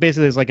like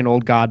an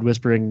old god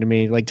whispering to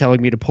me, like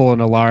telling me to pull an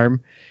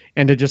alarm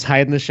and to just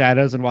hide in the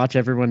shadows and watch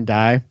everyone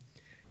die.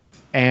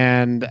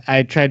 And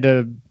I tried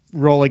to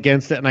roll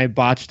against it, and I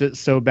botched it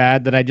so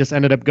bad that I just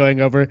ended up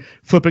going over,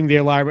 flipping the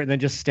alarm, and then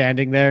just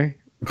standing there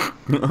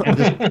and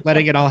just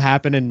letting it all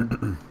happen.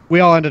 And we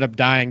all ended up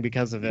dying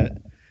because of it.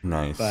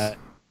 Nice. But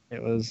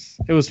it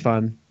was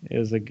fun. It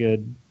was a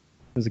good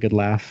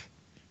laugh.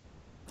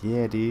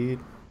 Yeah, dude.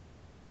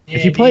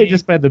 If you play it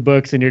just by the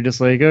books and you're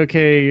just like,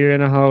 okay, you're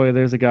in a hallway,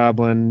 there's a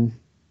goblin,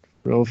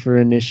 roll for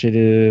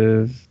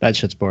initiative, that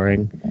shit's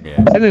boring. Yeah.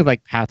 Same thing with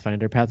like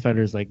Pathfinder.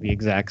 Pathfinder is like the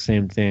exact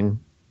same thing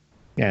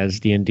as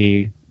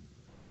D&D.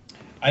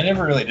 I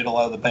never really did a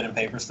lot of the pen and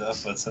paper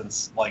stuff, but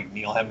since like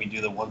Neil had me do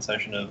the one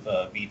session of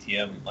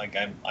VTM, like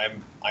I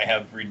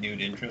have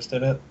renewed interest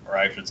in it, or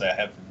I should say I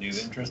have new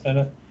interest in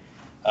it.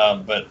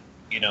 But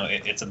you know,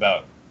 it's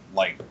about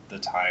like the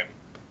time,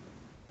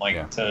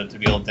 like to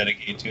be able to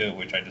dedicate to it,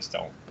 which I just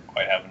don't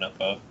quite have enough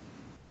of.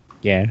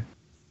 Yeah.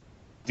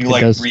 Do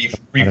like brief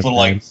little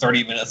like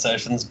 30-minute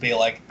sessions, be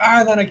like,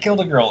 then I killed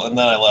a girl and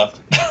then I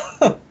left.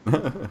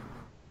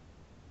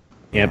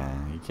 Yep.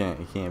 Yeah, you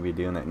can't be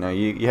doing that. No,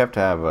 you have to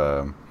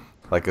have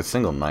like a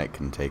single night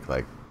can take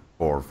like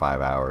 4 or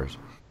 5 hours,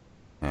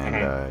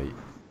 and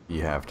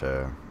you can't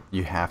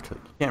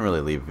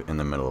really leave in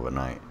the middle of a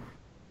night.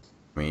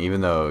 I mean,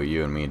 even though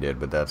you and me did,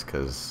 but that's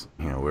because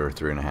we were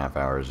 3.5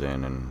 hours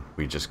in and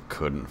we just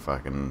couldn't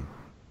fucking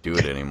do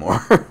it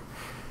anymore.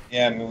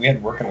 Yeah, I mean, we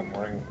had work in the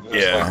morning.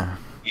 Like,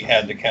 we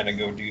had to kind of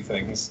go do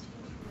things.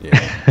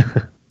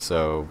 Yeah.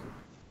 So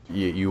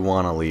you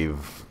want to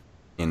leave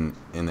in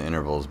the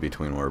intervals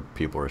between where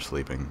people are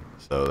sleeping,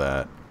 so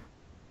that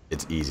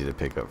it's easy to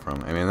pick up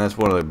from. I mean, that's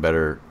one of the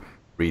better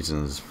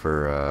reasons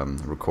for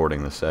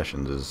recording the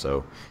sessions, is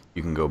so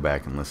you can go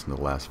back and listen to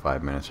the last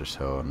 5 minutes or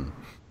so and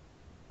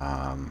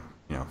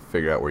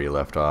figure out where you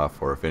left off,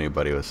 or if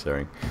anybody was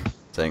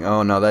saying,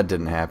 "Oh no, that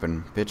didn't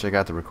happen, bitch! I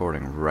got the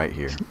recording right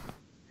here."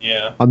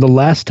 Yeah. On the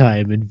last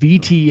time in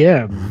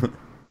VTM.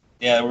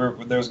 Yeah,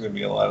 there's going to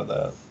be a lot of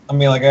that. I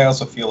mean, like, I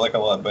also feel like a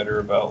lot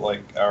better about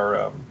like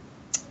our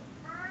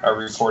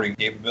recording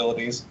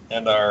capabilities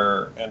and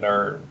our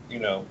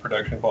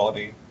production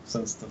quality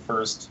since the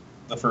first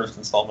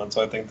installment.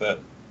 So I think that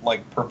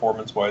like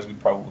performance wise, we'd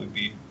probably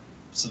be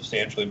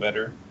substantially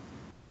better.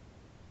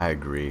 I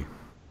agree.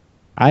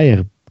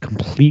 I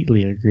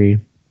completely agree.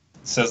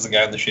 Says the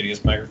guy with the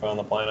shittiest microphone on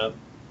the planet.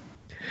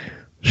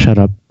 Shut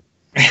up.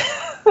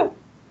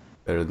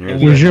 Better than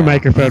yours. Where's right your now.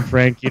 microphone,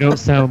 Frank? You don't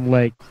sound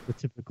like the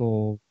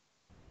typical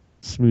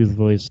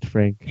smooth-voiced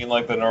Frank. You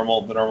like the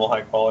normal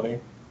high quality,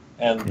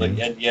 and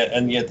Yeah.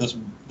 yet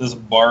this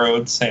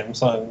borrowed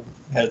Samsung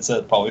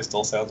headset probably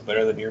still sounds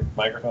better than your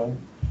microphone.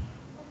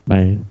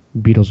 My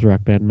Beatles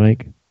rock band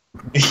mic.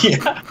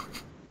 Yeah.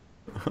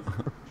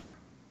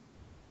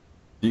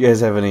 Do you guys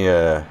have any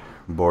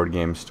board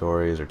game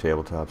stories or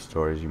tabletop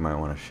stories you might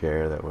want to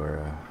share that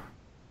were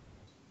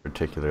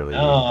particularly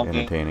I mean,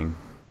 entertaining?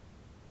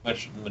 the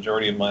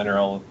majority of mine are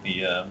all with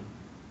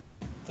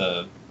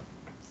the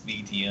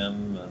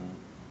VTM and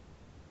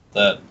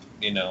that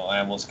I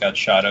almost got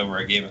shot over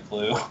a game of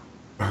Clue.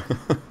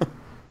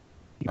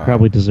 You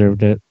probably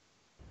deserved it.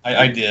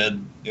 I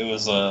did. It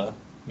was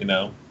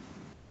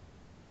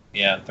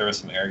yeah, there was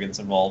some arrogance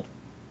involved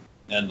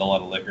and a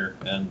lot of liquor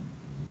and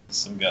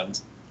some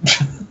guns.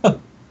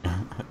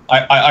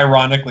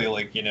 Ironically,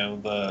 like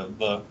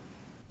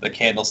the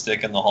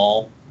candlestick in the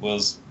hall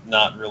was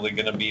not really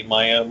going to be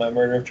my my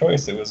murder of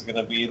choice. It was going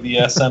to be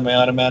the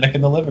semi-automatic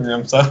in the living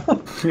room. So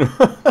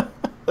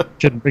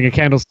Shouldn't bring a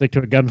candlestick to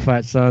a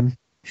gunfight, son.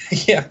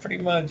 yeah, pretty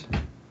much.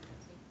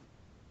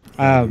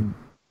 I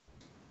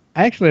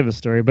actually have a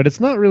story, but it's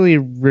not really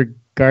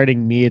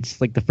regarding me.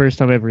 It's like the first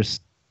time I ever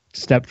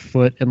stepped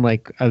foot in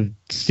like a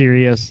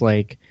serious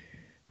like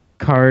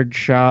card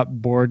shop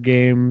board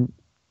game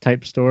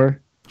type store.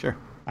 Sure.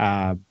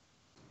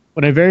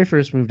 When I very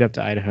first moved up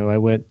to Idaho, I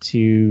went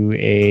to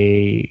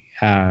it's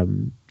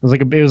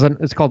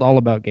called All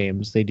About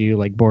Games. They do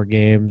like board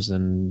games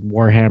and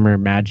Warhammer,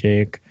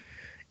 Magic,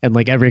 and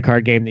like every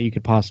card game that you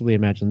could possibly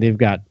imagine. They've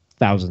got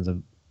thousands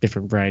of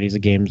different varieties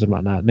of games and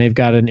whatnot. And they've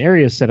got an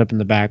area set up in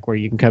the back where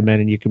you can come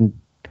in and you can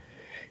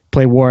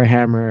play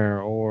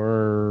Warhammer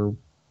or,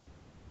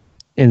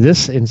 in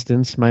this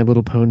instance, My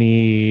Little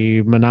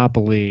Pony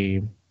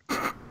Monopoly.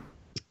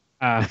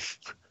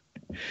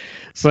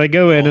 So I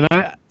go in and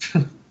I.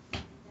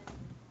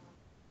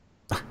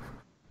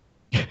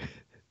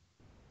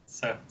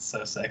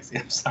 So sexy.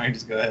 I'm sorry.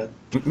 Just go ahead.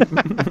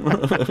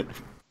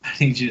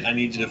 I need you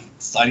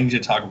to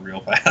talk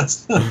real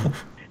fast.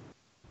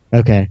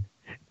 Okay.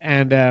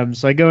 And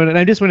so I go in and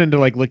I just went in to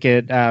like look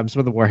at some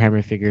of the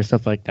Warhammer figures,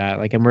 stuff like that.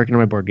 Like I'm working on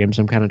my board game,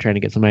 so I'm kind of trying to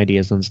get some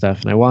ideas and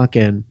stuff. And I walk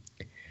in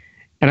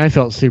and I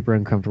felt super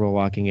uncomfortable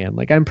walking in.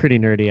 Like I'm pretty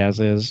nerdy as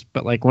is,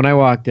 but like when I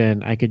walked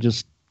in, I could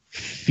just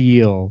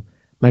feel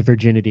my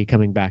virginity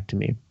coming back to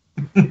me.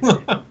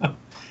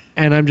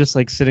 And I'm just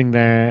like sitting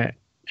there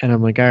and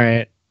I'm like, all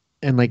right.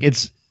 And like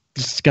it's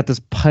just got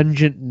this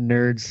pungent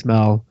nerd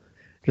smell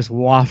just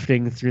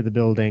wafting through the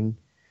building.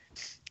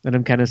 And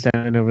I'm kind of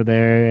standing over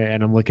there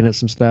and I'm looking at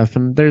some stuff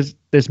and there's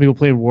people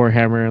playing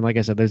Warhammer, and like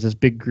I said, there's this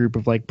big group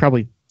of like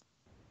probably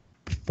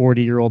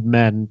 40-year-old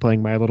men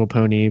playing My Little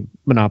Pony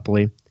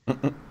Monopoly.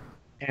 And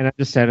I'm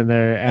just standing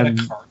there and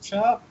At a card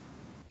shop?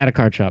 At a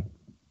card shop.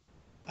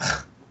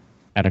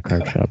 At a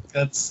card shop.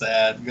 That's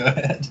sad. Go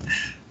ahead.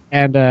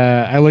 And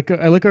I look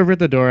over at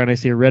the door and I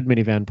see a red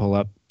minivan pull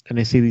up and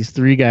I see these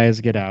three guys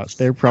get out.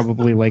 They're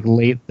probably like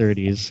late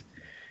 30s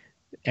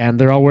and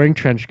they're all wearing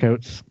trench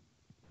coats.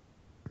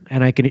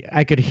 And I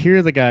could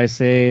hear the guy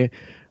say,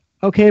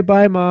 "Okay,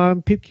 bye,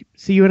 Mom.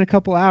 See you in a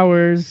couple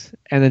hours."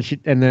 And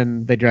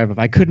then they drive off.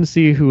 I couldn't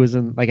see who was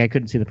in. Like I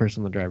couldn't see the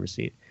person in the driver's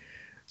seat.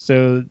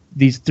 So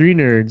these three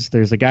nerds.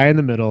 There's a guy in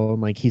the middle,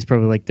 and like he's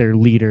probably like their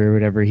leader or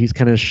whatever. He's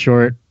kind of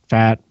short,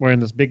 fat,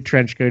 wearing this big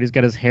trench coat. He's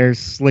got his hair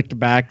slicked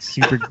back,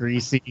 super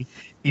greasy.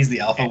 He's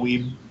the alpha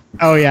weeb.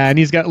 Oh yeah, and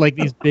he's got like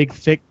these big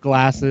thick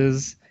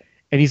glasses.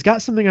 And he's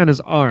got something on his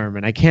arm,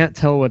 and I can't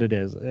tell what it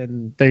is.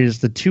 And there's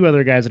the two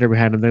other guys that are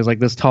behind him. There's like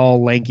this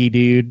tall, lanky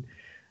dude,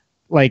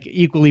 like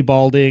equally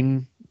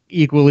balding,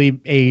 equally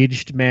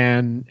aged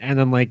man, and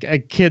then like a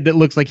kid that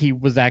looks like he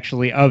was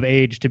actually of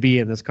age to be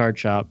in this card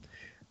shop.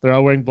 They're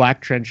all wearing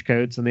black trench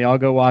coats, and they all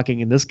go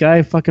walking. And this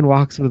guy fucking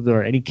walks to the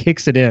door, and he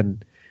kicks it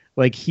in,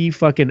 like he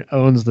fucking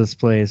owns this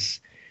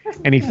place.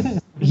 And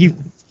he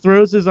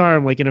throws his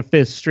arm like in a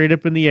fist straight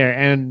up in the air,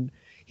 and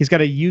he's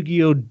got a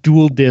Yu-Gi-Oh!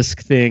 Dual disc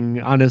thing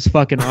on his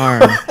fucking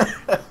arm.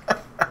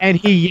 And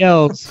he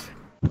yells,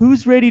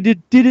 "Who's ready to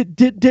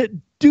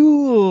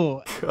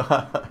duel?"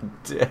 God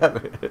damn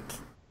it.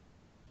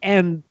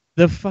 And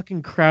the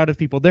fucking crowd of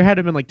people, there had to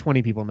have been like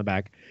 20 people in the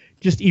back,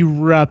 just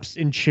erupts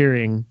in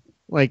cheering.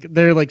 Like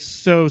they're like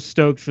so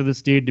stoked for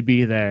this dude to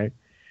be there.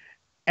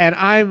 And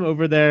I'm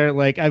over there,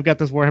 like I've got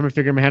this Warhammer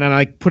figure in my hand and I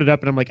like put it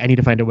up and I'm like, I need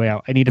to find a way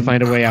out. I need to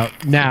find a way out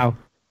now.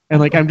 And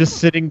like I'm just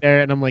sitting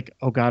there and I'm like,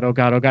 oh god, oh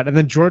god, oh god. And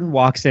then Jordan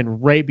walks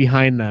in right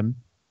behind them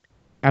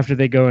after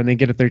they go and they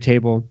get at their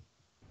table.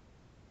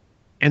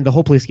 And the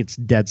whole place gets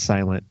dead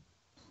silent.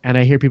 And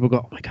I hear people go,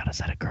 oh my god, is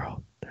that a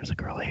girl? There's a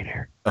girl in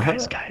here.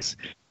 Guys.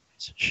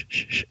 Shh, shh,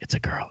 shh. It's a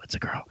girl.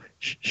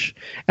 Shh, shh.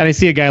 And I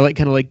see a guy like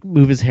kind of like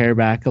move his hair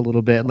back a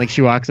little bit. And like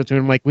she walks up to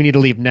him like, we need to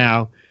leave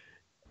now.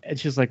 And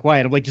she's like, why?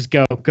 And I'm like, just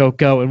go.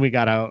 And we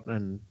got out.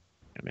 And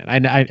I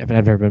mean,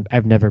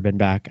 I've never been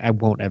back. I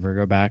won't ever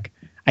go back.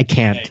 I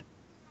can't.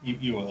 Hey,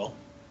 you will.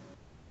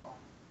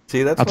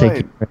 See, I'll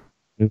take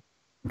you.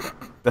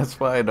 That's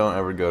why I don't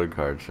ever go to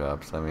card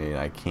shops. I mean,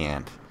 I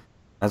can't.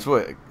 That's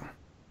what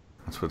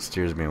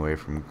steers me away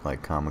from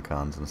like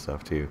Comic-Cons and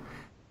stuff too.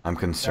 I'm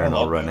concerned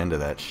I'll run into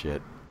that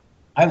shit.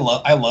 I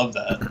love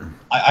that.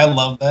 I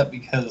love that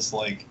because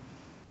like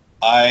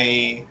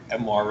I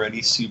am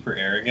already super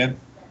arrogant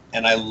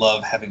and I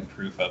love having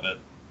proof of it.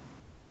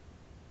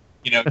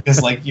 You know,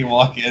 because like you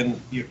walk in,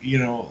 you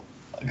know,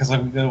 because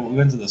like we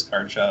went to this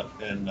card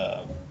shop in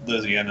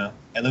Louisiana,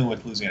 and then we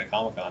went to Louisiana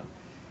Comic-Con,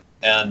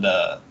 and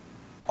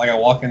like I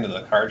walk into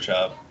the card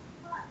shop,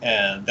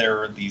 and there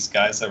were these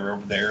guys that were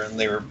over there, and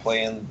they were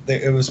playing.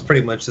 It was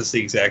pretty much just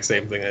the exact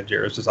same thing that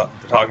Jared was just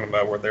talking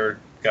about, where they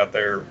got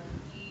their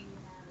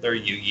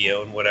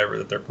Yu-Gi-Oh and whatever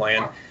that they're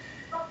playing,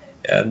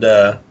 and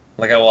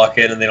like I walk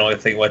in and they don't really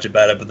think much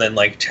about it, but then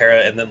like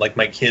Tara and then like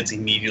my kids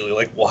immediately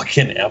like walk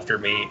in after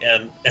me,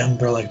 and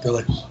they're like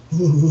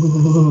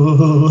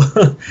ooh.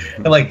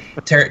 And like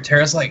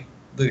Tara's like,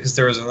 because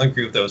there was another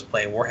group that was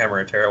playing Warhammer,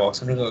 and Tara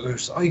walks in and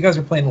goes, oh, you guys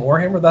are playing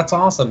Warhammer? That's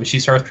awesome. And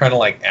she starts trying to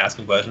like ask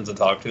them questions and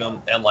talk to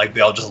them, and like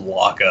they all just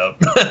lock up.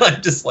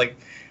 I'm just like,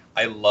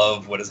 I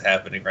love what is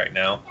happening right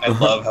now. I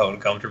love how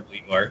uncomfortable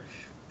you are.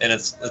 And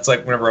it's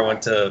like whenever I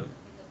went to,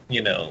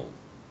 you know,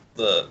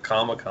 the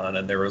Comic-Con,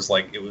 and there was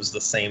like, it was the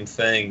same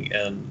thing,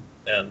 and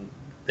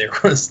there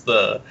was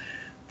the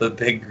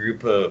big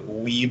group of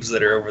weebs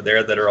that are over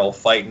there that are all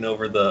fighting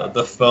over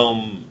the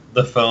foam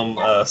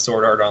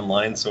Sword Art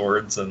Online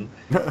swords, and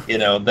you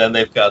know, then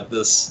they've got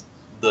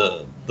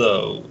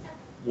the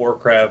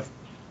Warcraft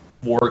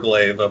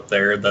Warglaive up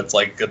there that's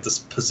like at this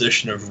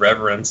position of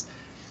reverence,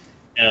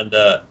 and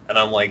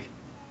I'm like,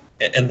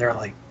 and they're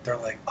like,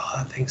 oh,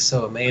 that thing's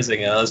so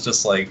amazing, and I was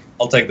just like,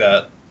 I'll take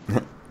that.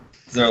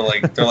 They're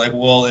like,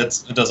 well,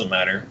 it doesn't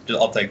matter.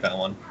 I'll take that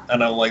one.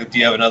 And I'm like, do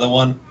you have another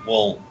one?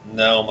 Well,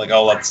 no. I'm like,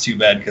 oh, that's too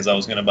bad because I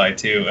was gonna buy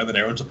two. And then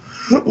everyone's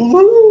like,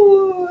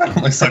 ooh.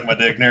 I'm like, suck my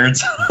dick, nerds.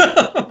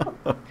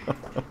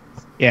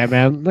 Yeah,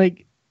 man.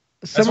 Like,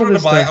 I wanted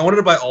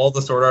to buy all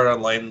the Sword Art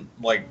Online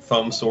like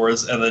foam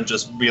swords, and then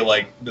just be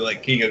like, here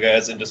you go,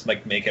 guys, and just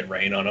like make it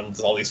rain on them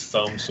with all these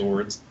foam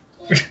swords.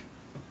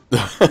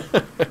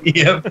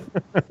 Yep.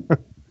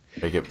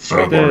 Make it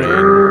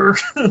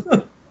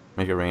rain.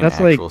 Make it rain. That's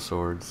actual like,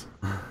 swords.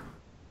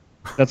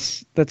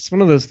 That's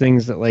one of those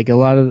things that like a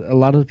lot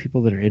of the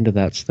people that are into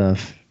that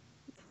stuff,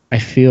 I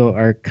feel,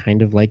 are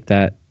kind of like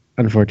that.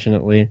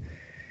 Unfortunately,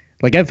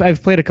 like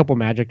I've played a couple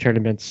Magic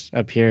tournaments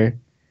up here,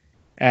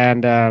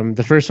 and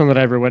the first one that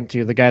I ever went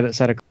to, the guy that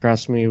sat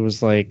across from me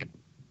was like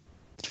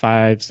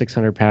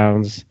 500-600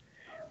 pounds,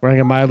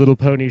 wearing a My Little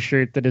Pony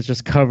shirt that is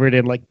just covered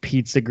in like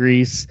pizza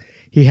grease.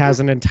 He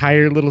has an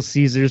entire Little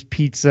Caesars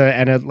pizza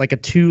and a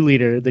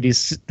 2-liter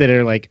that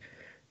are like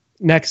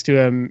next to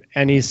him,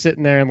 and he's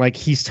sitting there and like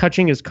he's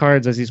touching his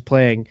cards as he's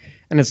playing,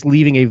 and it's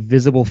leaving a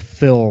visible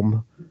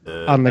film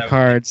on the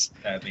cards.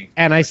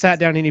 And I sat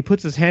down and he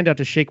puts his hand out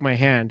to shake my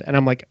hand, and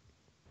I'm like,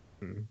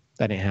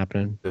 that ain't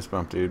happening. Fist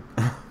bump, dude.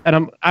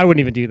 And I wouldn't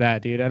even do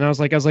that, dude. And I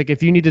was like,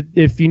 if you need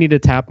to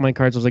tap my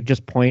cards, I was like,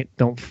 just point.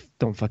 Don't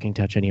fucking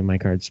touch any of my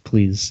cards,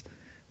 please.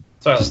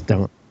 So just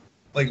don't.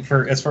 Like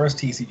as far as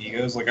TCG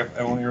goes, like I've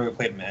only really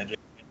played Magic.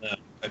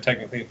 I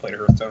technically played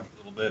Hearthstone for a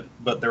little bit,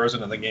 but there was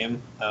another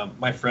game.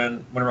 My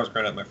friend, whenever I was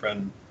growing up, my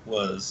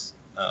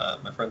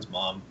friend's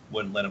mom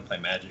wouldn't let him play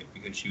Magic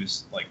because she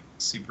was like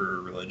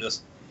super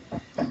religious.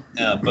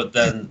 But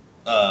then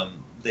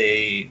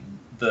the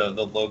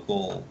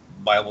local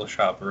Bible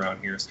shop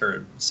around here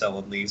started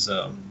selling these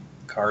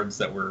cards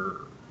that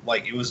were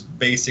like, it was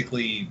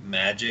basically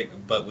Magic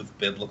but with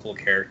biblical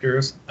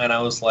characters, and I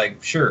was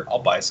like, sure, I'll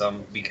buy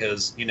some,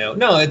 because, you know,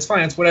 no, it's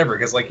fine, it's whatever,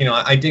 because like, you know,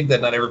 I dig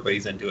that not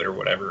everybody's into it or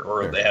whatever,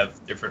 or they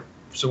have different,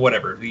 so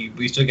whatever,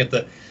 we still get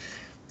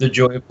the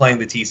joy of playing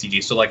the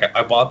TCG. So like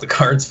I bought the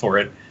cards for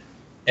it,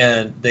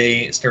 and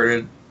they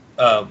started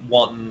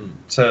wanting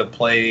to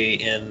play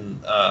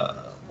in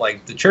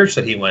like the church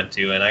that he went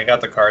to, and I got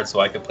the cards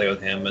so I could play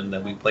with him, and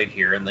then we played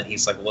here, and then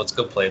he's like, well, let's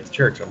go play at the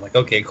church. I'm like,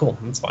 okay, cool,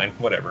 that's fine,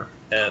 whatever.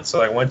 And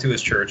so I went to his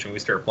church and we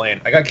started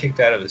playing. I got kicked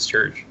out of his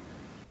church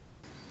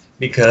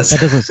because that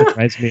doesn't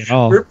surprise me at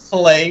all. We're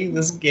playing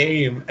this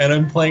game, and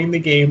I'm playing the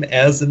game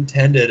as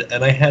intended,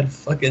 and I had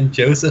fucking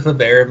Joseph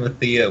of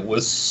Arimathea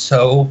was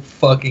so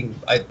fucking,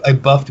 I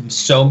buffed him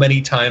so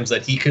many times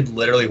that he could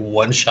literally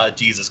one-shot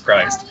Jesus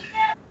Christ.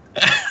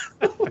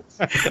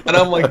 And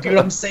I'm like, dude,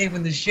 I'm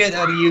saving the shit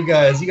out of you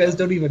guys. You guys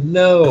don't even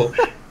know.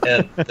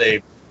 And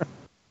they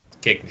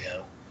kicked me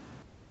out.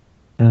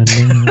 Oh,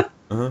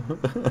 no.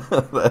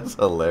 That's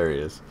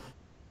hilarious.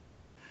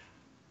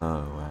 Oh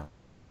wow.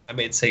 I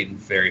made Satan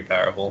very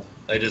powerful.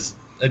 I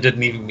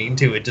didn't even mean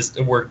to.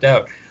 It worked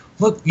out.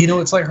 Look,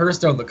 it's like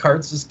Hearthstone. The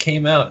cards just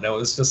came out, and I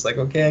was just like,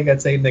 okay, I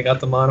got Satan. I got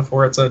the mana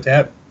for it. So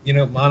tap,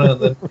 mana.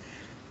 And then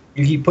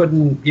you keep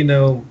putting,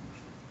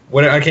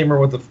 what I can't remember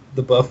what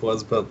the buff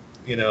was, but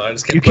I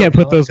just kept. You can't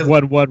put those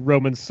 1/1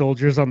 Roman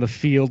soldiers on the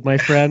field, my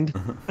friend.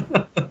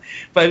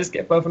 But I just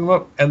kept buffing them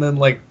up, and then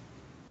like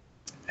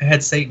I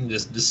had Satan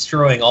just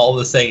destroying all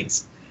the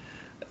saints.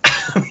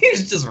 He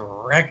was just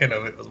wrecking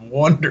them. It was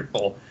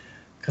wonderful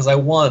because I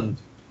won.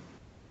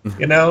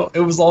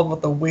 It was all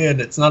about the win.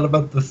 It's not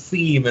about the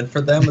theme, and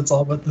for them, it's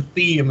all about the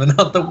theme and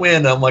not the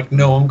win. I'm like,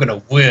 no, I'm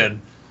gonna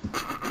win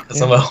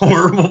because I'm a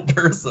horrible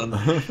person.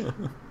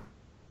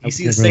 You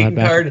see the Satan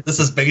card? This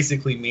is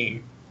basically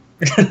me.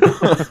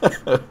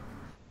 What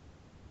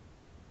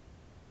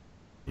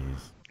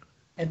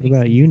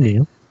about you,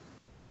 Neil?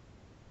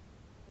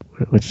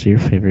 What's your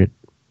favorite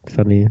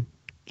funny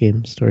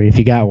game story? If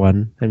you got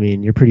one. I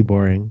mean, you're pretty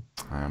boring.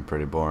 I'm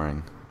pretty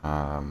boring.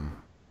 The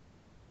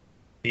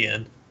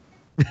end.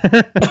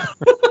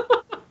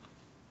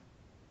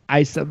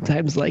 I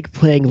sometimes like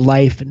playing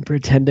life and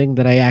pretending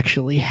that I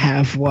actually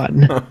have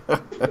one.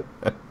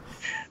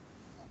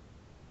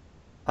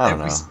 I don't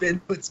know. Every spin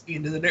puts me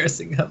into the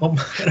nursing home.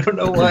 I don't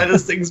know why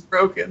this thing's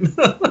broken.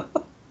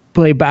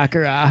 Play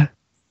Baccarat.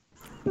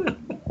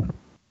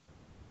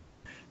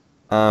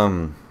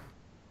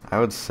 I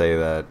would say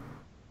that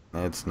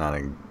it's not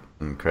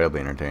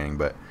incredibly entertaining,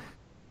 but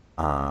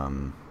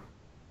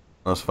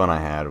most fun I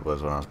had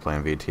was when I was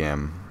playing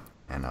VTM,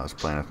 and I was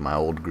playing with my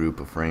old group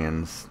of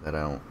friends that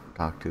I don't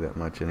talk to that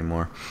much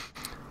anymore,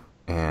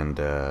 and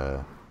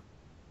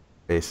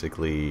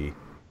basically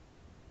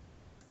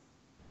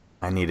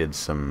I needed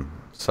some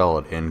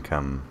solid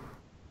income,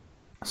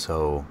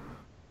 so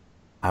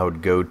I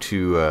would go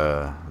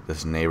to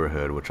this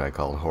neighborhood which I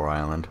called Whore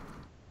Island.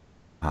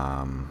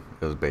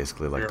 It was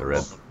basically like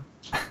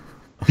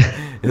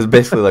it was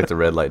basically like the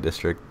red light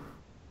district.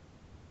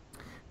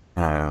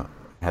 And I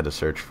had to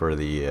search for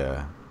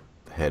the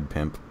head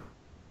pimp,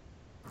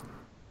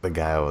 the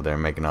guy over there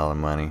making all the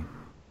money.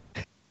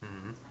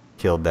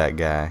 Killed that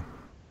guy.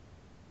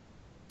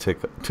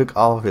 Took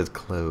all of his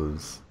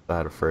clothes. I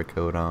had a fur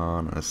coat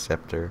on and a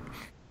scepter,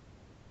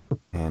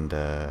 and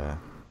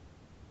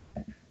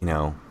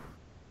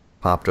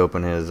popped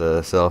open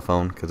his cell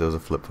phone because it was a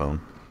flip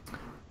phone.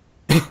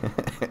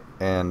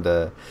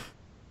 And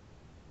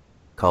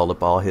called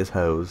up all his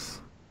hoes,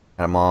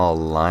 had them all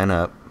line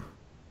up,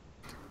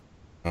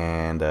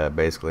 and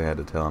basically had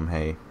to tell them,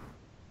 hey,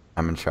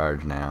 I'm in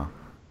charge now.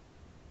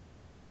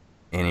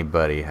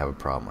 Anybody have a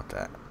problem with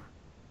that?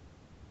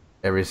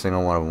 Every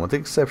single one of them, with the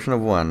exception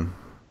of one,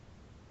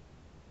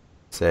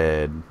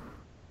 said,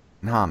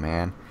 nah,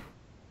 man,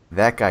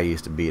 that guy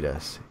used to beat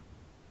us.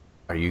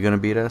 Are you going to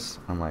beat us?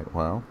 I'm like,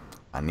 well,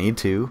 I need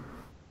to.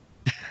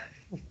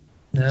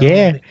 No,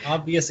 yeah. The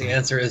obvious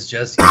answer is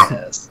just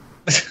yes.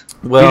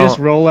 Well, you just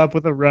roll up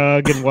with a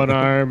rug in one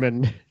arm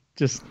and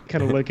just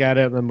kind of look at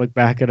it and then look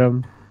back at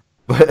him.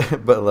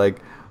 But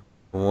like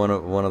one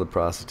of the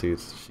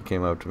prostitutes, she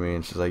came up to me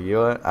and she's like, you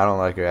know what? I don't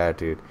like your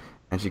attitude.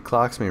 And she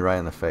clocks me right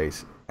in the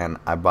face, and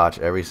I botch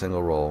every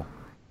single roll.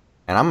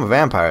 And I'm a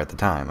vampire at the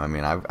time. I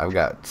mean, I've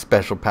got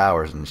special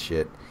powers and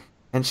shit.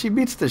 And she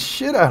beats the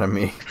shit out of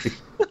me.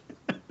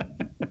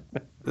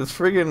 This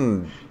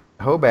friggin'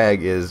 hoe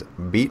bag is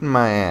beating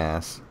my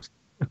ass.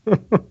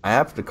 I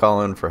have to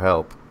call in for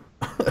help.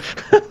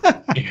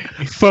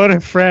 Phone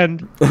a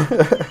friend.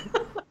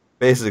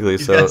 Basically,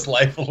 so That's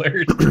life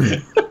alert.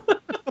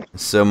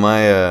 so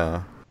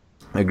my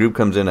group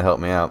comes in to help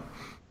me out,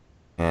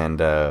 and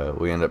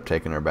we end up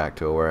taking her back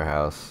to a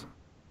warehouse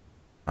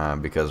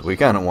because we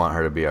kind of want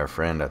her to be our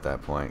friend at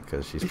that point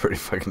because she's pretty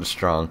fucking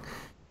strong.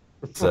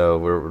 So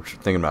we're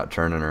thinking about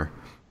turning her,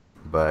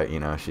 but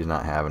she's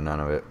not having none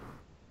of it.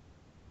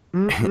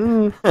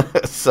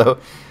 So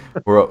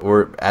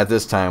we're at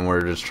this time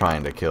we're just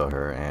trying to kill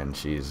her, and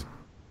she's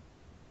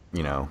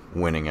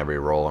winning every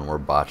roll, and we're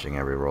botching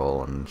every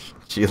roll, and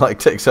she like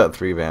takes out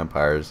 3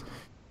 vampires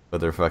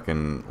with her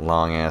fucking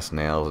long ass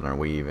nails and her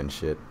weave and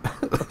shit.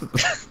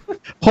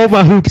 Hold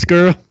my hoops,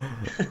 girl.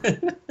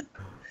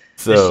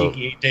 So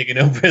Shiki ain't taking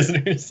no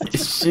prisoners.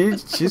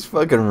 she's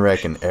fucking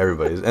wrecking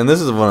everybody's, and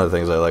this is one of the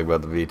things I like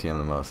about the VTM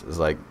the most is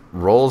like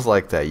rolls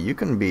like that. You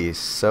can be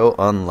so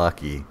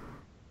unlucky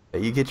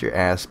that you get your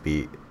ass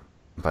beat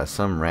by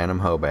some random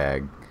hoe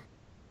bag.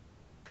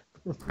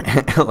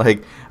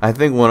 Like, I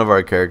think one of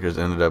our characters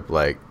ended up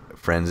like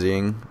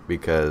frenzying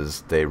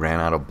because they ran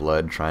out of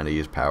blood trying to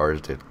use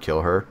powers to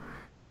kill her.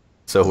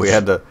 So we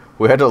had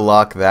to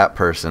lock that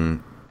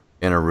person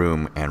in a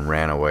room and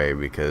ran away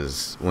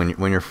because when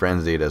you're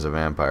frenzied as a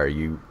vampire,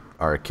 you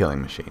are a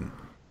killing machine.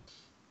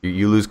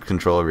 You lose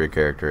control of your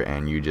character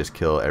and you just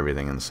kill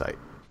everything in sight.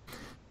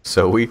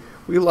 So we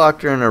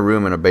locked her in a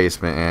room in a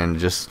basement and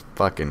just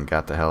fucking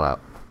got the hell out.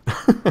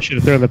 Should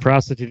have thrown the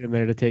prostitute in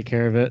there to take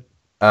care of it.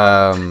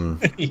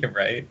 You're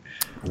right.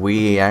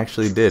 We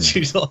actually did.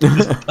 She just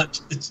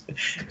punched.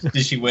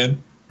 Did she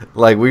win?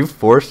 Like, we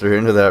forced her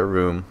into that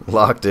room,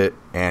 locked it,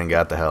 and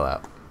got the hell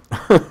out.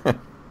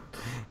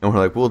 And we're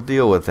like, we'll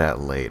deal with that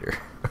later.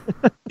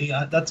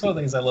 Yeah, that's one of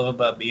the things I love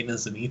about being a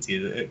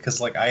Zenithia,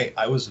 because like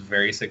I was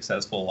very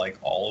successful like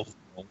all of the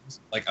roles.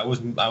 Like I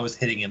was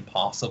hitting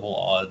impossible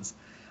odds.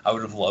 I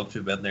would have loved to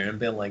have been there and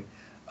been like,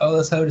 oh,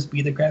 that's how I just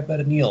beat the crap out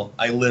of Neil.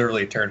 I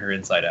literally turned her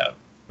inside out.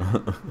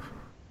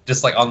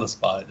 Just like on the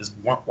spot, just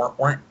wah, wah,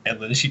 wah,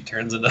 and then she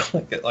turns into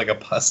like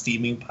a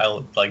steaming pile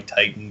of like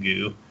Titan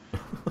goo.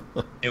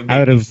 It would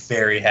make me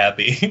very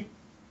happy.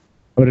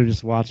 I would have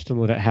just watched and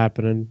let it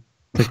happen and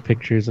took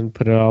pictures and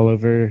put it all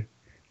over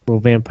little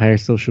vampire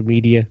social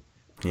media.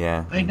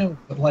 Yeah. I know,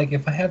 but like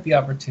if I have the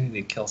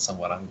opportunity to kill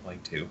someone, I'm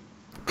going to.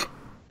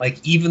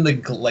 Like even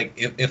like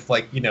if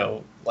like you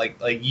know like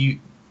you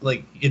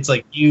like it's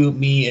like you,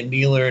 me, and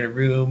Neil are in a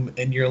room,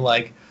 and you're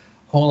like,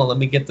 hold on, let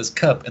me get this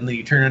cup, and then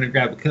you turn around and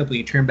grab a cup, and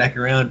you turn back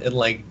around, and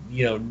like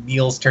you know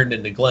Neil's turned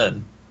into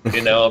Glenn.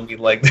 You know, I mean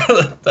like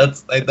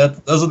that's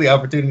those are the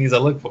opportunities I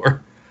look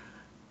for.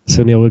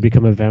 So Neil would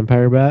become a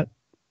vampire bat?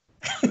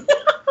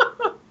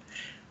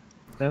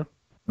 No?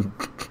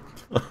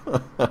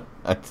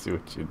 I see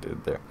what you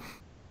did there.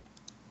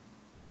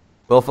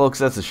 Well, folks,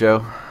 that's the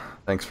show.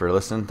 Thanks for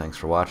listening. Thanks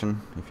for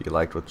watching. If you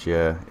liked what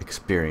you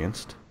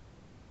experienced,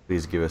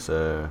 please give us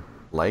a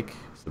like,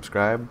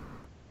 subscribe,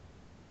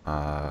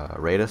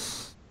 rate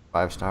us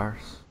 5 stars.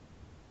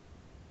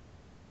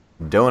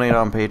 Donate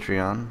on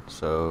Patreon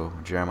so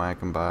Jeremiah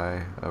can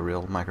buy a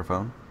real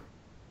microphone.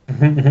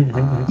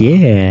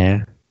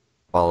 Yeah.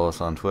 Follow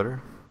us on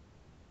Twitter.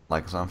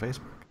 Like us on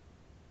Facebook.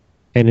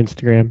 And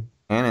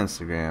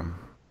Instagram.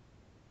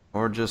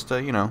 Or just,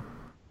 you know,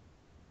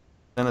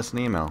 send us an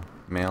email.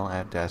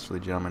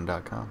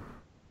 mail@dastardlygentleman.com.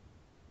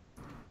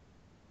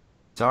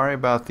 Sorry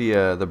about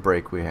the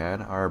break we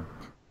had. Our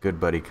good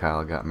buddy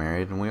Kyle got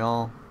married, and we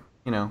all,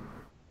 you know,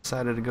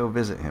 decided to go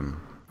visit him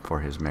for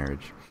his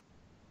marriage.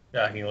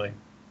 Shockingly.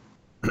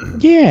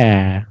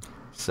 Yeah.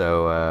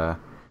 So,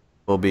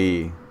 we'll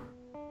be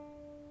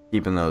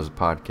keeping those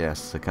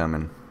podcasts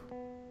coming.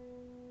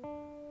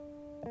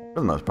 For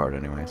the most part,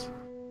 anyways.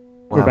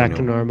 We're back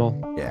to normal.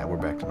 Yeah, we're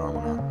back to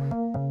normal now.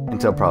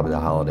 Until probably the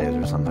holidays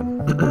or something.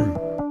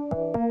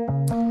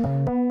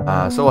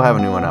 So we'll have a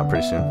new one out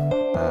pretty soon.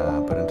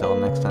 But until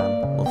next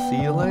time, we'll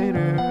see you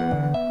later.